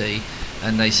BBC,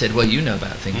 and they said, well, you know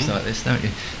about things like this, don't you?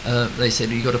 They said,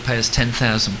 you've got to pay us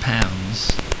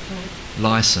 £10,000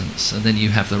 licence, and then you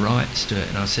have the rights to it.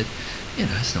 And I said,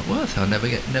 it's not worth it. I'll never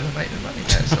make the money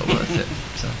back. It's not worth it.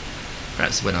 So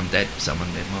perhaps when I'm dead,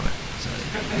 someone might. So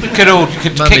We could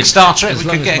Kickstarter it. We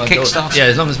could get a Kickstarter. Yeah,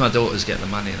 as long as my daughters get the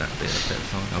money, that'll be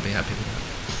fine. I'll be happy with that.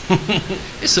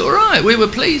 It's all right. We were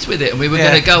pleased with it, and we were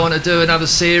going to go on to do another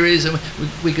series, and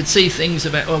we could see things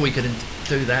about. Oh, we could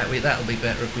do that. That'll be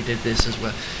better if we did this as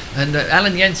well. And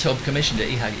Alan Yentob commissioned it.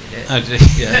 He hated it. Oh, did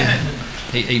he? Yeah.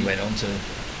 He went on to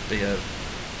be a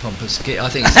pompous git. I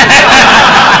think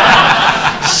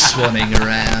swanning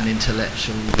around,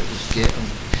 intellectual little git.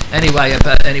 Anyway,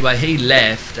 he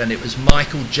left, and it was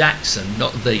Michael Jackson,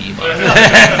 not the Michael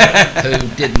Jackson, who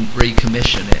didn't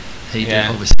recommission it. He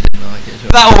obviously didn't like it.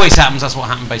 That always happens. That's what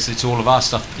happened basically to all of our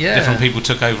stuff. Yeah. Different people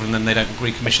took over, and then they don't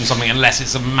recommission something unless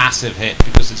it's a massive hit,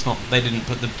 because it's not. They didn't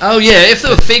put the. Oh yeah, if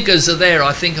the figures are there,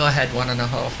 I think I had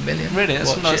 1.5 million. Really,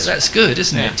 that's good,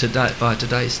 isn't it? Today, by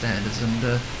today's standards,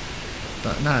 and.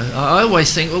 But no, I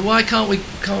always think, well, why can't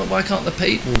the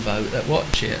people vote that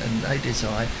watch it and they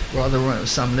decide, rather than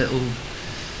some little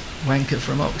wanker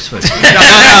from Oxford?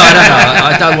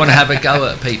 I don't want to have a go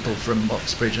at people from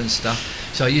Oxbridge and stuff.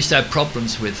 So I used to have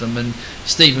problems with them. And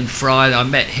Stephen Fry, I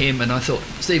met him, and I thought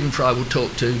Stephen Fry will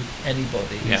talk to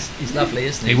anybody. He's lovely,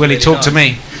 isn't he? He will. He Really talked to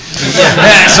nice. me.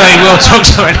 Yeah, so he will talk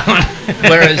to anyone.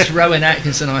 Whereas Rowan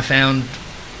Atkinson, I found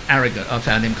arrogant. I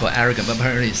found him quite arrogant, but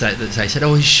apparently they said,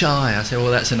 "Oh, he's shy." I said,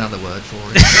 "Well, that's another word for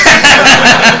it."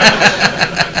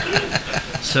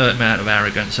 Certain amount of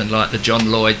arrogance, and like the John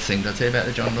Lloyd thing. Did I tell you about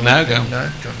the John Lloyd? No, thing? go. No,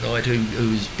 John Lloyd,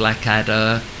 who's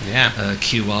Blackadder, Yeah.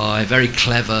 QI, very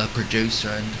clever producer,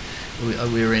 and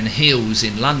we were in Hills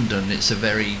in London. It's a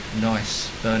very nice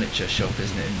furniture shop,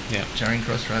 isn't it? Yeah. Charing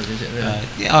Cross Road, is it? There?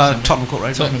 Tottenham Court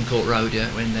Road. Tottenham Court Road, yeah,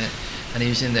 we're in there. And he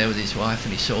was in there with his wife,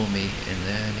 and he saw me in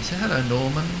there, and he said, "Hello,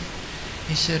 Norman."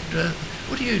 He said,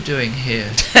 "What are you doing here?"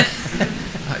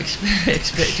 "I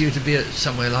expect you to be at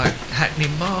somewhere like Hackney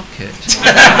Market."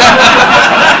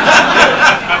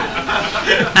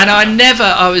 And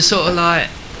I was sort of like,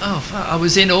 oh, fuck. I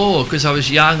was in awe because I was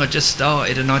young, I just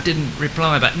started, and I didn't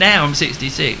reply. But now I'm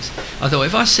 66. I thought,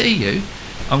 if I see you,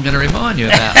 I'm going to remind you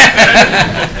about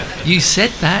it. You said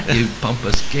that, you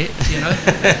pompous git, you know.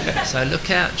 So look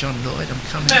out, John Lloyd, I'm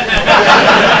coming.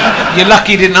 You're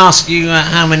lucky he didn't ask you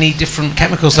how many different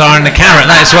chemicals there are in the carrot.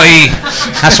 That's what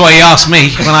he asked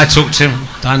me when I talked to him.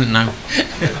 I didn't know.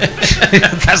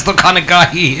 That's the kind of guy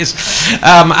he is.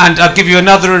 And I'll give you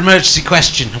another emergency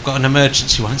question. I've got an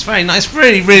emergency one. It's very nice.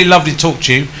 Really, really lovely to talk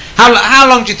to you. How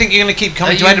long do you think you're going to keep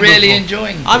coming to Edinburgh? Are you really for?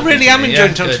 enjoying it? I really am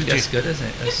enjoying talking to you. That's good, isn't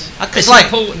it? It's It's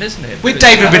important, isn't it? With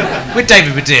David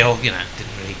Baddiel, you know,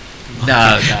 didn't really.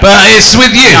 No. But it's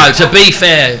with you. No, to be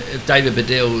fair, David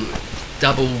Baddiel,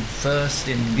 double first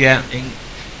in.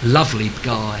 Lovely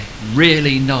guy,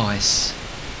 really nice.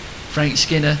 Frank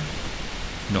Skinner,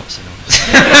 not so nice.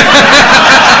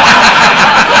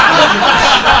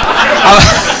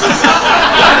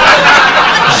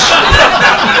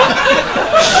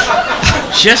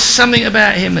 Just something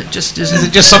about him that just isn't. Is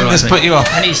it just something that's put you off?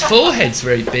 And his forehead's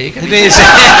very big. It is. He's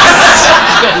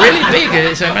got really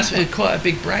big, so he must have quite a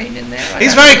big brain in there.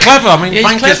 He's very clever. I mean, Yeah, he's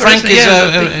Frank clever, isn't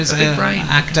he? is a big brain. an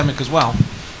academic as well.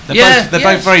 They're Yeah,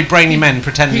 both very brainy men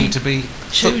pretending He- to be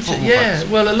Shooter, football yeah. folks.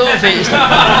 Well, a lot of it is.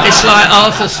 It's like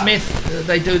Arthur Smith.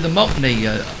 They do the Mockney.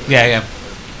 Yeah.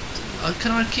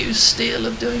 Can I accuse Steele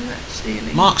of doing that? Steele.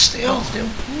 Mark Steele? Mark Steele.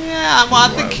 Yeah, well, I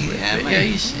think Yeah,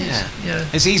 maybe. yeah.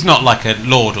 He's not like a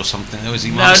lord or something, though, is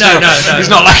he? No, Mark no, Steele? no. He's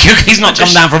not like he's not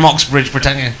come down from Oxbridge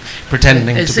pretending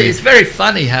It's, to be. it's very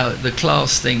funny how the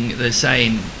class thing they're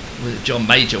saying. John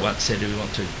Major once said, "We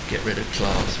want to get rid of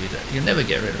class. You'll never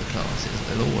get rid of class.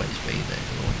 It'll always be there.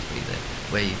 It'll always be there.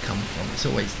 Where you come from, it's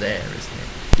always there, isn't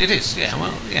it? It is, yeah.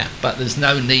 Well, yeah. But there's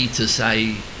no need to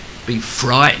say be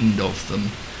frightened of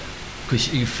them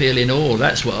because you feel in awe.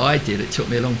 That's what I did. It took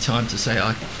me a long time to say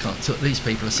I can't. These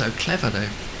people are so clever.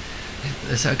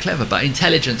 They're so clever. But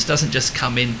intelligence doesn't just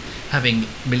come in having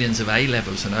millions of A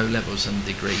levels and O levels and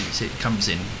degrees. It comes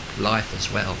in life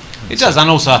as well. It does, and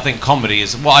also I think comedy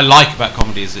is what I like about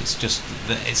comedy is it's just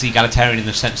that it's egalitarian in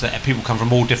the sense that people come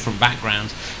from all different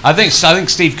backgrounds. I think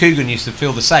Steve Coogan used to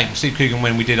feel the same. Steve Coogan,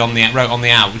 when we did wrote On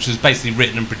the Owl, which was basically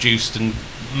written and produced, and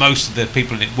most of the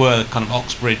people in it were kind of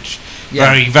Oxbridge,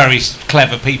 very, very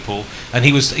clever people, and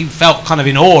he felt kind of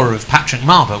in awe of Patrick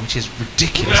Marber, which is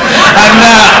ridiculous.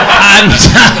 and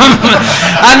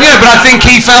but I think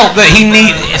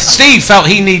Steve felt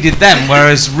he needed them,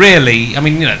 whereas really, I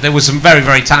mean, you know, there was some very,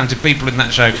 very talented people in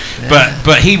that show,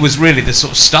 but he was really the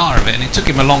sort of star of it, and it took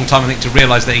him a long time, I think, to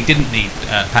realise that he didn't need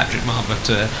Patrick Marber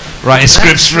to write his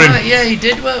scripts for him. Right, yeah, he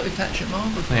did work with Patrick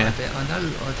Marber quite a bit. I know.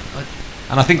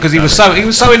 And I think because he was so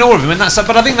in awe of him, and that's.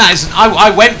 But I think that is.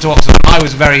 I went to Oxford, and I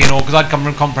was very in awe because I'd come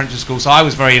from comprehensive school, so I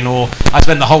was very in awe. I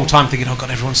spent the whole time thinking, "Oh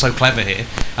God, everyone's so clever here,"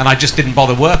 and I just didn't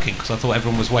bother working because I thought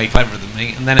everyone was way cleverer than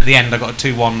me. And then at the end, I got a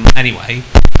 2-1 anyway.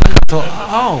 And I thought,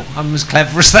 "Oh, I'm as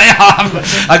clever as they are."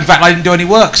 In fact, I didn't do any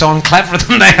work, so I'm cleverer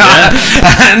than they are.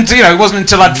 And you know, it wasn't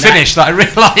until I'd finished that I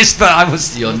realised that I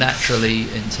was. You're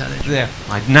naturally intelligent. Yeah,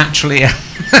 I naturally am.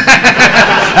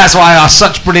 That's why I ask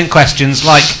such brilliant questions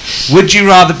like, would you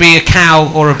rather be a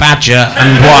cow or a badger,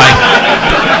 and why?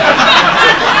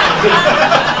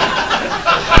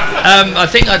 I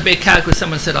think I'd be a cow because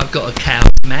someone said I've got a cow's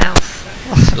mouth,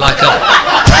 like a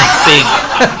big,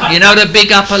 you know, the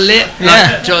big upper lip.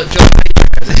 Yeah. Like John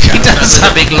He does.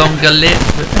 a big longer lip.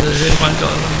 Anyone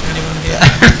got anyone here?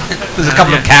 There's a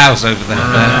couple of cows over there.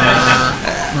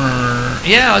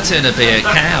 Yeah, I'd sooner be a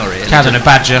cow, really. Cow than a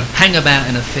badger. Hang about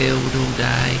in a field all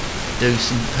day, do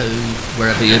some poo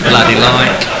wherever you bloody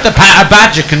like. A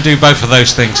badger can do both of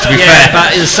those things, to be fair.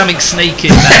 But there's something sneaky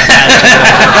about badgers.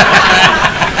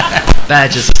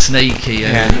 Badgers are sneaky.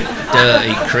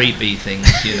 dirty, creepy things.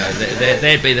 You know,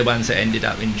 they'd be the ones that ended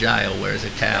up in jail, whereas a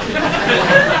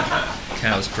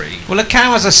cow's pretty. Well, a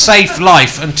cow has a safe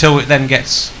life until it then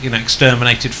gets,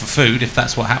 exterminated for food, if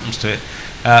that's what happens to it.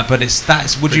 But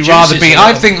would you rather be?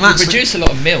 I think that's. Produce a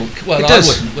lot of milk. Well, it I does.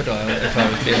 wouldn't, would I? If I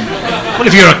was being. Well,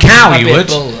 if you're a cow, you would.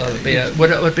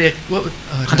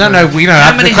 I don't know.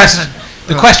 How many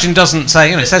the question doesn't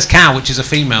say. It says cow, which is a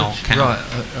female cow. Right.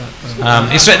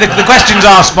 The question's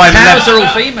asked by cows are all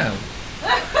female.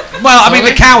 Well, I mean,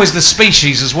 the cow is the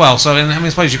species as well. So, I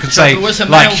suppose you could say,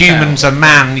 like humans are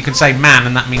man, you can say man,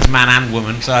 and that means man and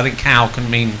woman. So I think cow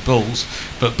can mean bulls,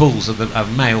 but bulls are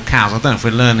male cows. I don't know if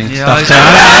we're learning stuff.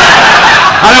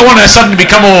 I don't want to suddenly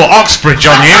become all Oxbridge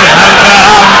on you.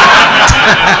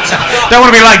 Don't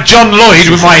want to be like John Lloyd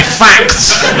with my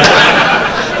facts.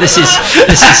 This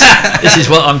is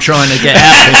what I'm trying to get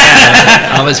out of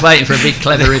him. I was waiting for a big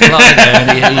clever reply there,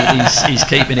 and he's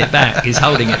keeping it back. He's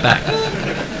holding it back.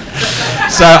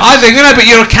 So I think, but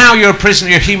you're a cow, you're a prisoner,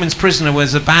 you're a human's prisoner,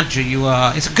 whereas a badger you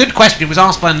are. It's a good question. It was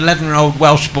asked by an 11-year-old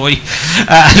Welsh boy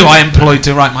who I employed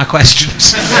to write my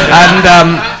questions. And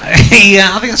I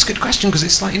think that's a good question because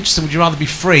it's like interesting. Would you rather be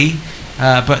free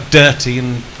but dirty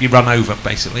and be run over,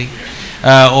 basically?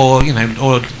 Or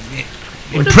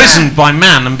imprisoned by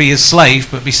man and be a slave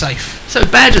but be safe? So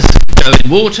badgers go in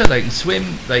water, they can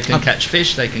swim, they can catch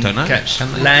fish, they can catch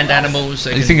land animals.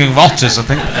 You're thinking of otters, I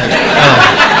think.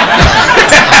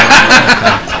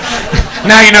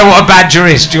 Now you know what a badger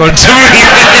is. Do you want to read?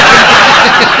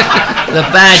 The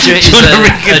badger is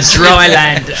a dry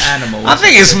land animal. I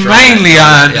think it's mainly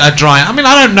a dry. I mean,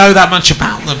 I don't know that much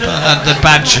about the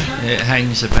badger. It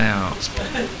hangs about.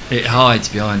 It hides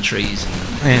behind trees.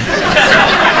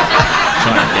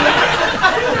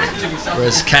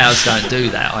 Whereas cows don't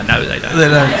do that. I know they don't.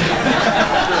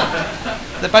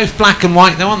 They're both black and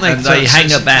white, though, aren't they? And they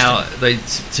hang about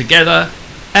together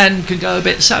and can go a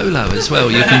bit solo as well.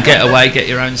 You can get away, get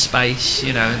your own space,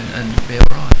 and be all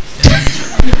right.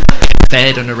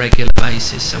 Fed on a regular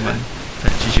basis. Someone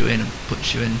fetches you in and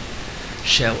puts you in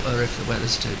shelter if the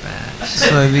weather's too bad.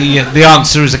 So the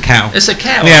answer is a cow. It's a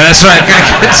cow. Yeah, that's right.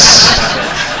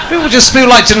 People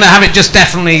like to have it just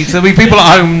definitely. There'll be people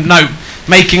at home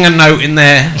making a note in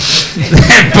their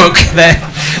book, their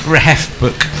ref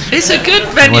book. It's a good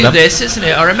venue, this, isn't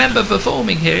it? I remember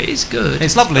performing here. It is good.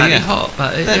 It's lovely, yeah. Hot,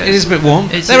 but it is a bit warm.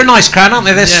 They're a nice crowd, aren't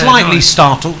they? They're slightly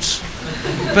startled,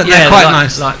 but they're quite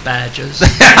nice. Like badgers.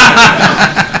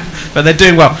 But they're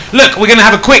doing well. Look, we're going to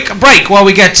have a quick break while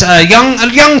we get a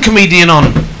young comedian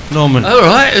on. Norman. All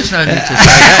right, there's no need to say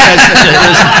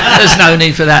that. There's no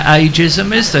need for that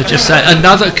ageism, is there? Just say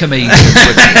another comedian.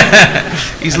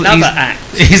 He's another act.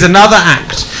 He's another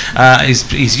act.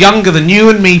 He's younger than you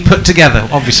and me put together,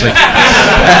 obviously.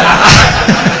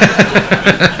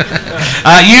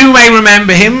 You may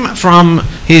remember him from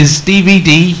his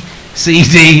DVD,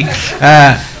 CD.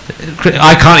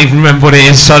 I can't even remember what it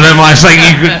is, so I don't know why I think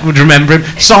you would remember him.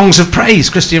 Songs of Praise,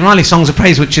 Christian Riley, Songs of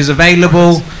Praise, which is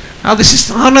available. This is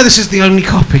the only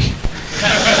copy.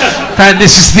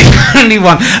 This is the only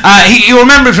one. You'll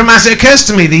remember it from As It Occurs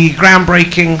to Me, the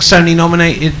groundbreaking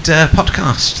Sony-nominated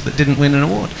podcast that didn't win an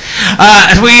award.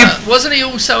 Wasn't he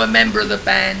also a member of the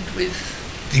band with...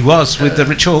 He was, with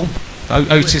Rich Hall,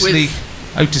 Otis Lee,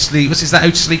 Otis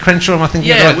Lee Crenshaw, I think.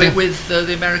 Yeah, with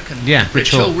the American. Yeah,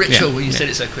 Rich Hall. Rich Hall. You said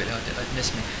it so quickly, it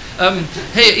missed me.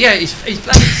 He's bloody good.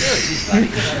 He's bloody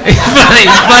good.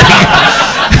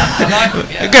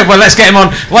 Good, well, let's get him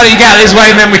on. Why don't you get out of his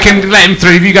way and then we can let him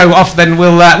through. If you go off, then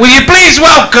will you please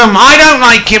welcome, I don't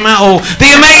like him at all,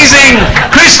 the amazing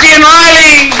Christian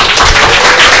Riley!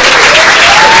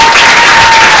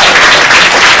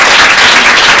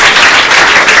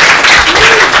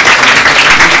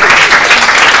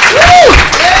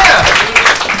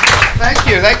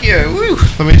 Thank you. Woo.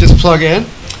 Let me just plug in.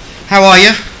 How are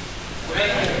you?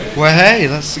 Well, hey,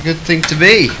 that's a good thing to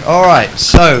be. All right,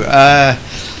 so,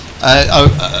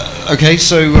 okay,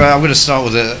 so I'm going to start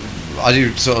with I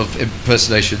do sort of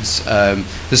impersonations.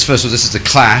 This is The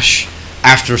Clash,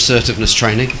 after assertiveness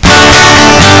training.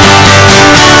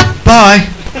 Bye.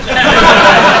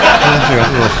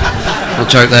 A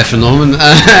joke there for Norman.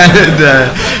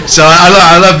 So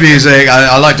I love music.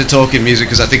 I like to talk in music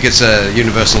because I think it's a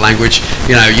universal language.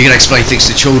 You can explain things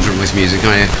to children with music.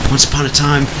 Once upon a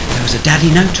time, there was a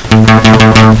daddy note,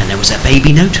 and there was a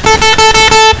baby note,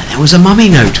 and there was a mummy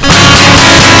note.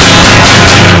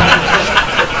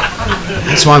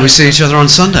 That's why we see each other on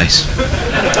Sundays.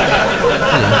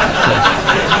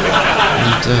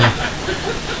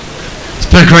 It's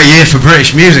been a great year for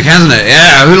British music, hasn't it?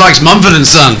 Yeah, who likes Mumford and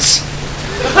Sons?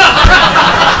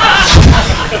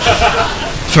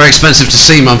 very expensive to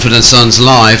see Mumford and Sons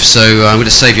live, so I'm going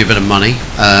to save you a bit of money.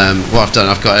 What I've done,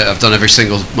 I've done every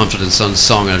single Mumford and Sons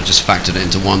song, and I've just factored it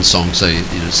into one song, so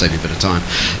save you a bit of time.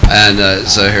 And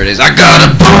so here it is. I got a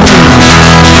bone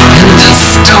and a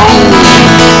stone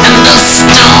and a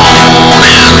stone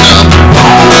and a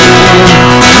bone.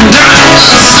 Now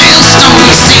I see a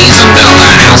stony seas and build my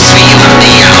house feeling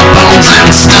near bones and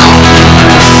stone.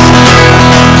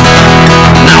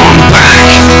 Now I'm back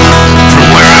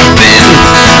from where I've been.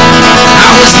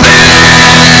 I was there,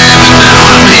 now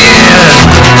I'm here.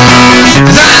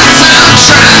 That's how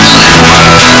traveling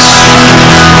works. And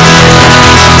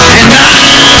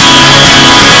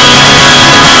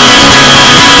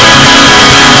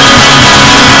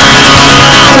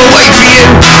I will wait for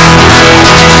you.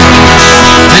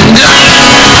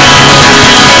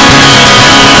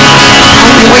 And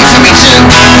only wait for me too.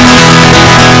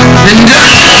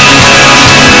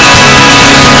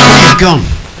 And you're gone.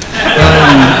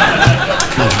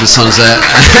 The sun's there.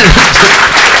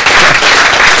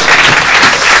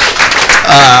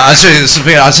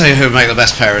 I'll tell you who would make the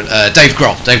best parent. Dave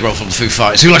Grohl from the Foo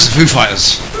Fighters. Who likes the Foo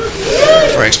Fighters?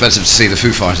 Very expensive to see the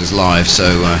Foo Fighters live, so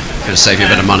going to save you a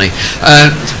bit of money.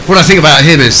 What I think about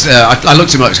him is, I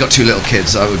looked him up. He's got 2 little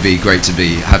kids. That would be great to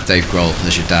have Dave Grohl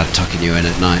as your dad tucking you in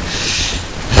at night.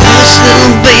 Hush,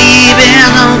 little baby,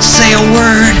 don't say a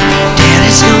word.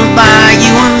 Daddy's gonna buy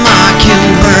you a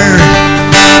mockingbird.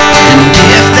 And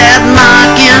if that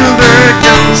mockingbird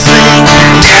don't sing,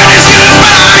 Daddy's gonna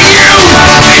buy you a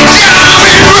diamond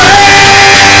ring.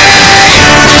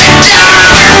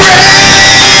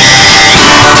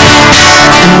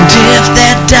 And if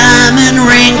that diamond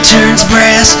ring turns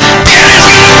brass,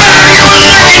 Daddy's gonna buy you a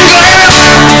looking glass.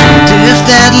 And if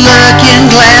that looking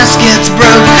glass gets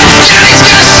broke, Daddy's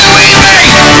gonna sew you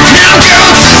back. Now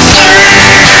drop the thing.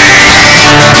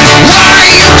 Why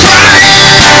are you crying?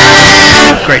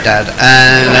 Great dad.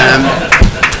 And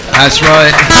that's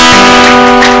right.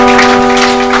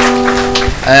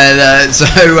 And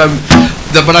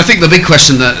but I think the big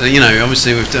question that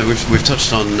obviously we've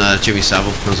touched on Jimmy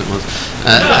Savile as it was,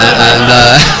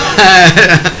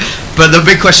 but the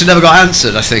big question never got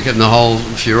answered. I think, in the whole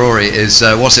furore is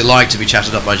what's it like to be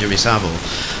chatted up by Jimmy Savile?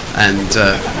 And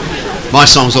my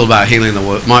song's all about healing the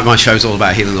world. My show's all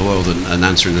about healing the world and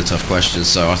answering the tough questions.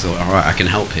 So I thought, all right, I can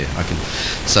help here.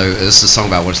 So this is a song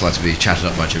about what it's like to be chatted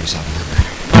up by Jimmy Savile.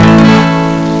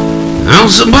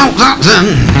 How's about that then?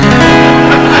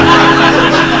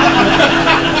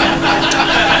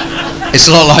 It's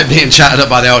a lot like being chatted up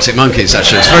by the Arctic Monkeys,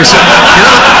 actually. It's very simple.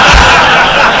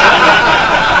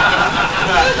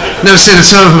 Never seen a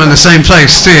ton of them in the same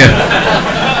place, do you?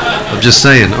 I'm just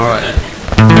saying, alright.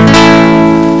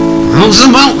 How's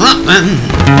about that then?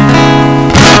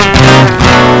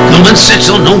 Come and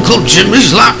sit on Uncle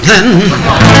Jimmy's lap then.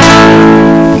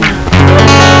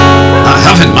 I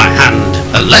have in my hand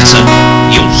a letter,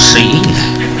 you'll see.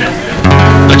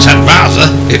 But I'd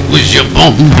rather it was your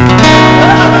mum.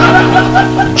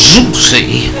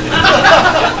 Juicy.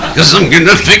 Cause I'm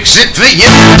gonna fix it for you.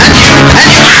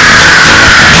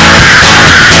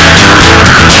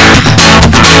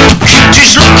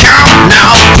 Just look out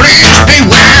now, please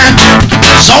beware.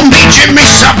 Zombie Jimmy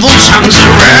Savile's hands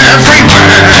are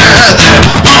everywhere.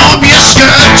 Up your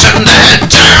skirt and then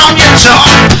down your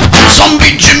top.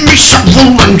 Zombie Jimmy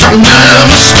Savile and I'll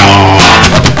never stop.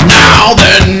 Now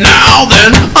then, now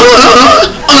then.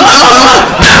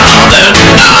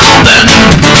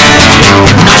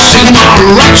 Nursing my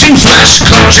rotting flesh,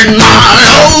 clutching my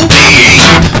OB.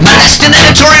 Masked in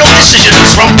editorial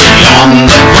decisions from beyond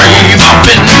the grave. I've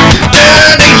been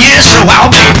 30 years, so I'll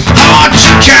be hard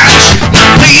to catch. Now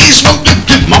please won't you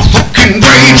give my fucking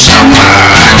brain some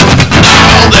back.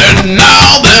 Now then,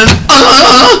 now then.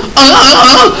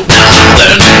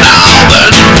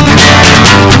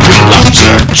 Reload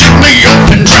your Jimmy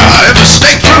open drive to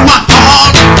stay through my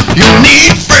heart. You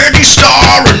need Freddie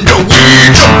Starr and a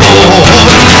Ouija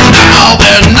board. Now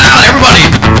then,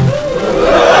 everybody.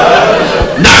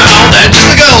 Now then, just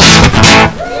the girls.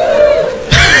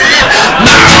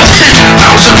 Now then,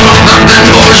 how's about that then,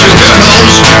 boys and girls?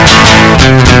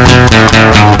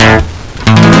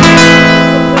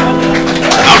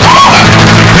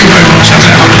 Thank you very much.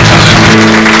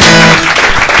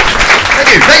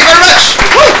 Thank you very much.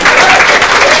 Woo.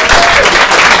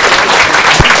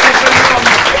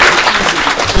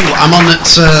 I'm on at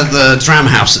the Dram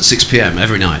House at 6 p.m.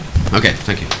 every night. Okay,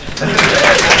 thank you.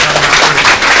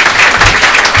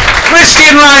 Risky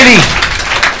and Riley.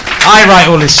 I write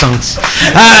all his songs.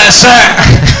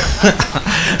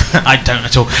 I don't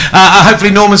at all.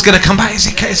 Hopefully Norman's going to come back. Is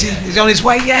he on his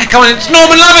way? Yeah, come on. It's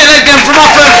Norman Lovett again from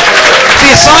off of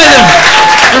the Asylum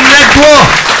from Red Dwarf.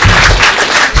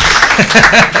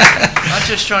 I'm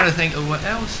just trying to think of what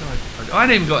else. I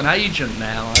ain't even got an agent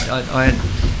now.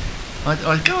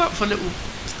 I go up for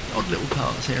odd little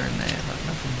parts here and there, but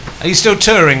nothing. Are you still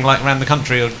touring like around the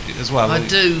country as well? I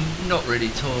do not really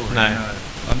touring. No.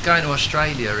 I'm going to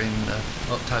Australia in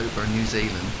October and New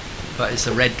Zealand, but it's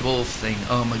a Red Dwarf thing,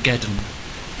 Armageddon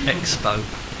Expo.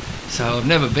 So I've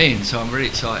never been, so I'm really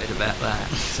excited about that.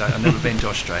 So I've never been to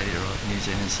Australia or New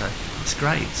Zealand, so it's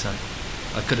great. So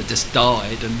I could have just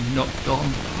died and not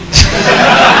gone.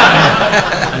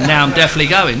 And now I'm definitely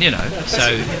going, you know. So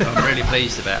I'm really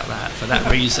pleased about that, for that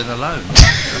reason alone.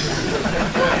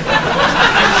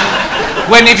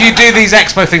 If you do these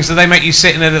expo things, do they make you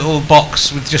sit in a little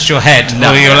box with just your head?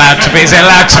 No. Or are you allowed to be? Is it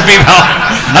allowed to be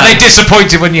that? No. Are they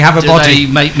disappointed when you have a body?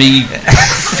 They make me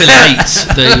fillet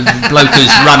the bloke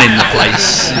who's running the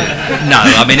place? No,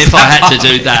 I mean, if I had to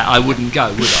do that, I wouldn't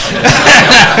go, would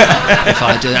I? If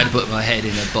I had to put my head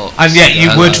in a box. And yet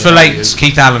you would fillet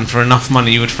Keith Allen for enough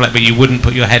money, you would fillet, but you wouldn't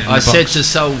put your head in a box. I said to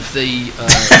solve the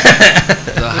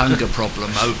hunger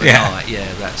problem overnight. Yeah,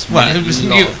 that's I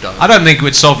don't think it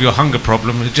would solve your hunger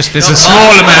problem. It just is a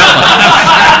small amount.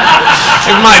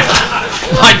 It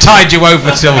might tide you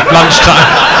over till lunchtime.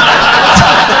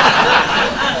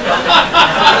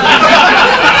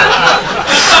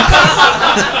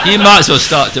 You might as well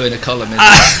start doing a column in the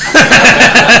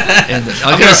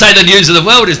I'm going to say the News of the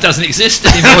World doesn't exist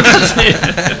anymore, does it?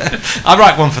 I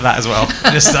write one for that as well.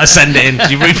 Just I send it in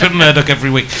to Rupert Murdoch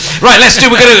every week. Right,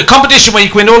 we're going to do a competition where you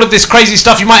can win all of this crazy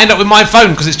stuff. You might end up with my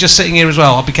phone because it's just sitting here as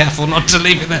well. I'll be careful not to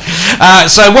leave it there.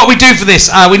 So what we do for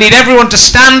this, we need everyone to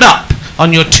stand up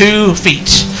on your 2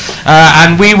 feet.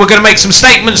 And we were going to make some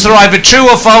statements that are either true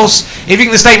or false. If you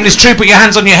think the statement is true, put your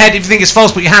hands on your head. If you think it's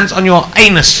false, put your hands on your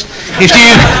anus. If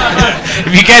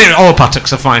you get it, all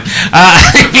buttocks are fine.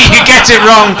 If you get it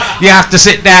wrong, you have to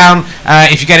sit down.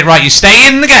 If you get it right, you stay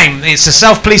in the game. It's a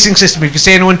self-policing system. If you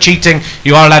see anyone cheating,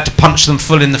 you are allowed to punch them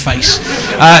full in the face.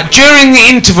 During the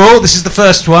interval, this is the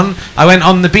first one, I went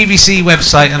on the BBC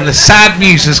website and the sad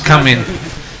news has come in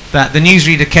that the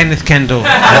newsreader Kenneth Kendall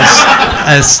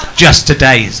has just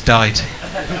today has died.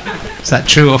 Is that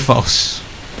true or false?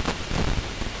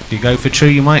 If you go for true,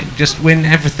 you might just win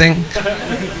everything.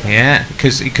 Yeah,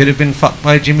 because he could have been fucked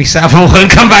by Jimmy Savile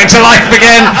and come back to life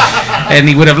again, and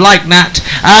he would have liked that.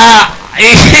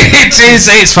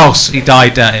 It's false. He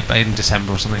died in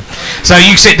December or something. So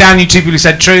you sit down, you 2 people who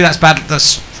said true. That's bad.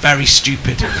 That's very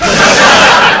stupid.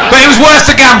 But it was worth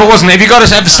the gamble, wasn't it? Have you got a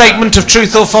statement of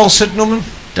truth or falsehood, Norman?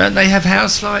 Don't they have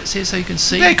house lights here so you can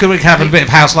see? Yeah, we could have a bit of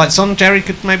house lights on. Jerry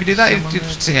could maybe do that. If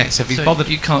he's bothered.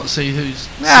 You can't see who's.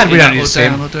 Nah, we don't need to see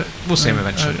him. We'll see him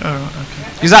eventually.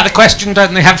 Okay. Is that the question?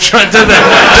 Don't they have? Do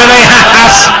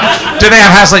they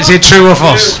have house lights here? True or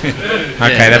false?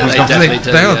 Okay, they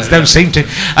don't seem to.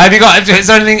 Have you got? Is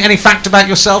there any fact about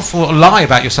yourself or a lie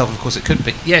about yourself? Of course, it could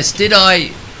be. Yes. Did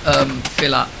I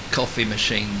fill up coffee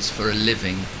machines for a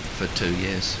living for 2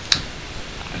 years?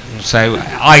 So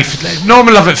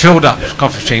Norman Lovett filled up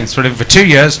coffee machines for 2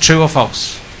 years. True or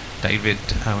false? David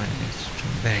Owen.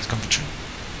 There, he's gone for true.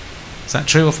 Is that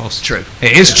true or false? True.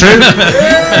 It is true.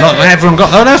 Everyone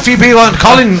got. Oh no, a few people aren't.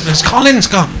 Colin's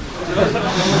gone.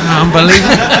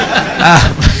 Unbelievable.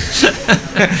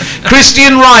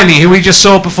 Christian Riley, who we just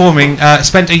saw performing,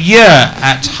 spent a year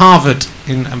at Harvard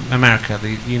in America,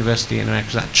 the university in America.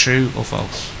 Is that true or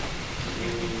false?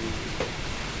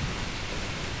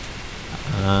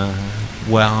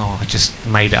 Well, I just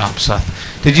made it up. So,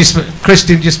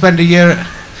 Christian? Did you spend a year at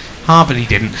Harvard? He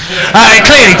didn't.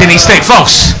 Clearly didn't. He's thick.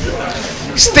 False.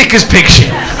 He's thick as pig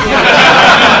shit.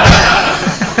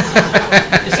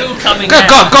 It's all coming out.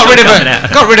 Got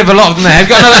rid of a lot of them there.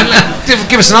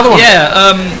 Give us another one.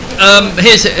 Yeah.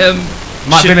 Here's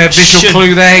might have been a visual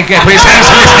clue there. Put his hands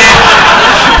on his head.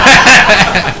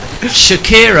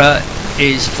 Shakira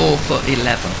is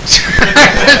 4'11".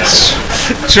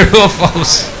 True or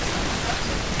false?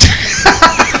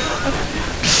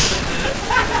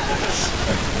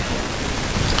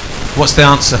 What's the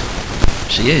answer?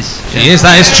 She is. She is.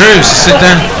 That is true. So sit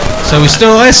down. So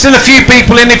there's still a few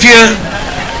people in. If you're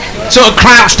sort of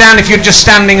crouched down, if you're just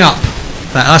standing up,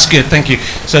 that's good. Thank you.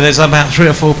 So there's about 3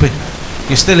 or 4 people.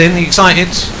 You're still in. Are you excited?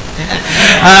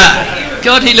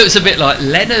 God, he looks a bit like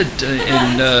Leonard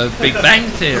in Big Bang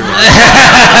Theory.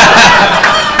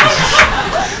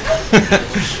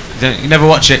 You never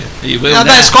watch it. You will No,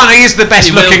 now. that's quite. He is the best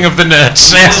You will. looking of the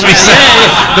nerds. Yes, we say.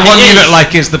 Yeah, The one he you is. look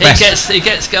like is the best. He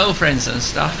gets girlfriends and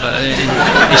stuff.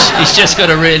 He's just got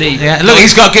a really. Yeah, look,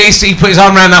 he put his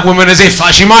arm around that woman as if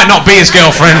she might not be his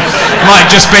girlfriend. Might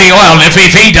just be, well, if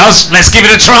he does, let's give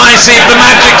it a try, see if the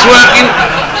magic's working.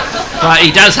 Right,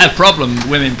 he does have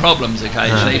women problems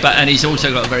occasionally, and he's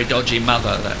also got a very dodgy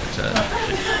mother that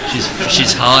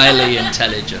she's highly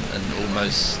intelligent and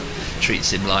almost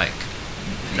treats him like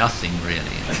nothing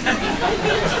really.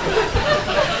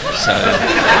 So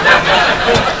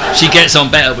she gets on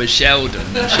better with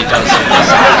Sheldon than she does with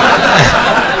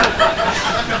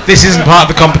This isn't part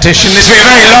of the competition. This will be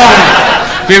very long.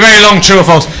 Be a very long true or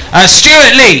false.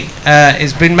 Stuart Lee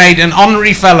has been made an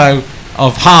honorary fellow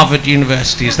of Harvard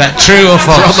University. Is that true or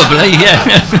false? Probably, yeah.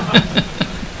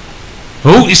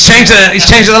 Oh, he's changed at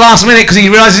the last minute because he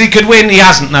realises he could win. He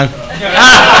hasn't, no.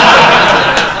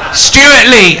 Stuart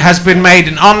Lee has been made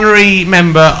an honorary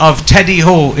member of Teddy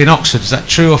Hall in Oxford. Is that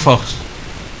true or false?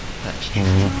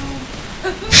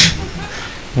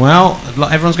 Well,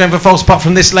 everyone's going for false apart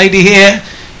from this lady here.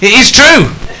 It is true.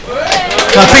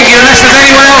 I think unless there's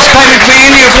anyone else claiming to be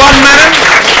in, you've won, madam.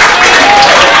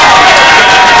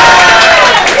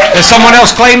 There's someone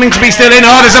else claiming to be still in.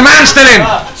 Oh, there's a man still in.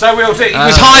 So we'll see. He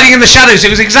was hiding in the shadows. It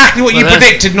was exactly what you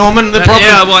predicted, Norman. The problem.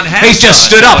 Yeah, I want he's just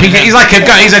stood up. He's like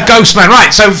he's a ghost man.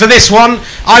 Right. So for this one,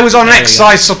 I was on an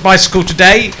exercise bicycle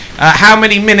today. How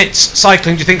many minutes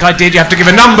cycling do you think I did? You have to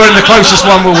give a number, and the closest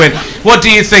one will win. What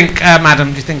do you think,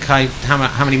 madam? Do you think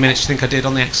how many minutes do you think I did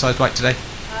on the exercise bike today?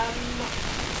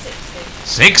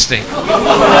 60.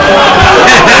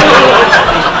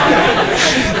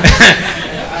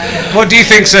 What do you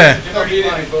think, sir?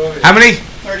 35. How many?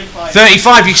 35.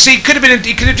 35. You see, he could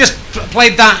have just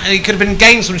played that. It could have been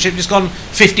gamesmanship, just gone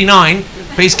 59.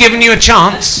 But he's given you a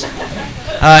chance.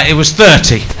 It was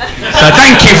 30. So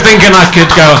thank you for thinking I could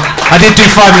go. I did do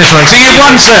 5 minutes early. So you've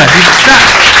won, sir.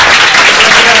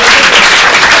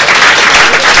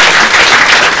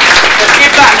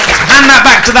 Hand that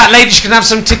back to that lady. She can have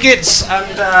some tickets,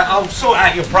 and I'll sort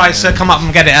out your price. Come up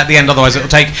and get it at the end. Otherwise, it'll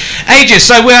take ages.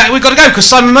 So we've got to go because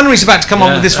Simon Munnery's about to come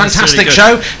on with this fantastic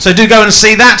show. So do go and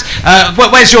see that.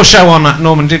 Where's your show on,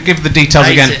 Norman? Give the details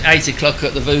again. 8 o'clock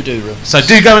at the Voodoo Room. So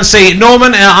do go and see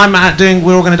Norman. I'm doing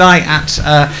We're All Gonna Die at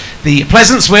the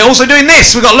Pleasance. We're also doing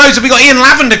this. We've got Ian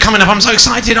Lavender coming up. I'm so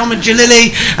excited. Ahmed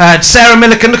Jalili, Sarah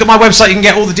Millican. Look at my website. You can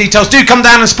get all the details. Do come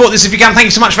down and support this if you can. Thank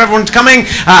you so much for everyone coming.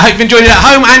 I hope you've enjoyed it at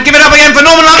home. And give it up again for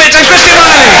Norman Lovett and Christian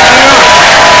Ray.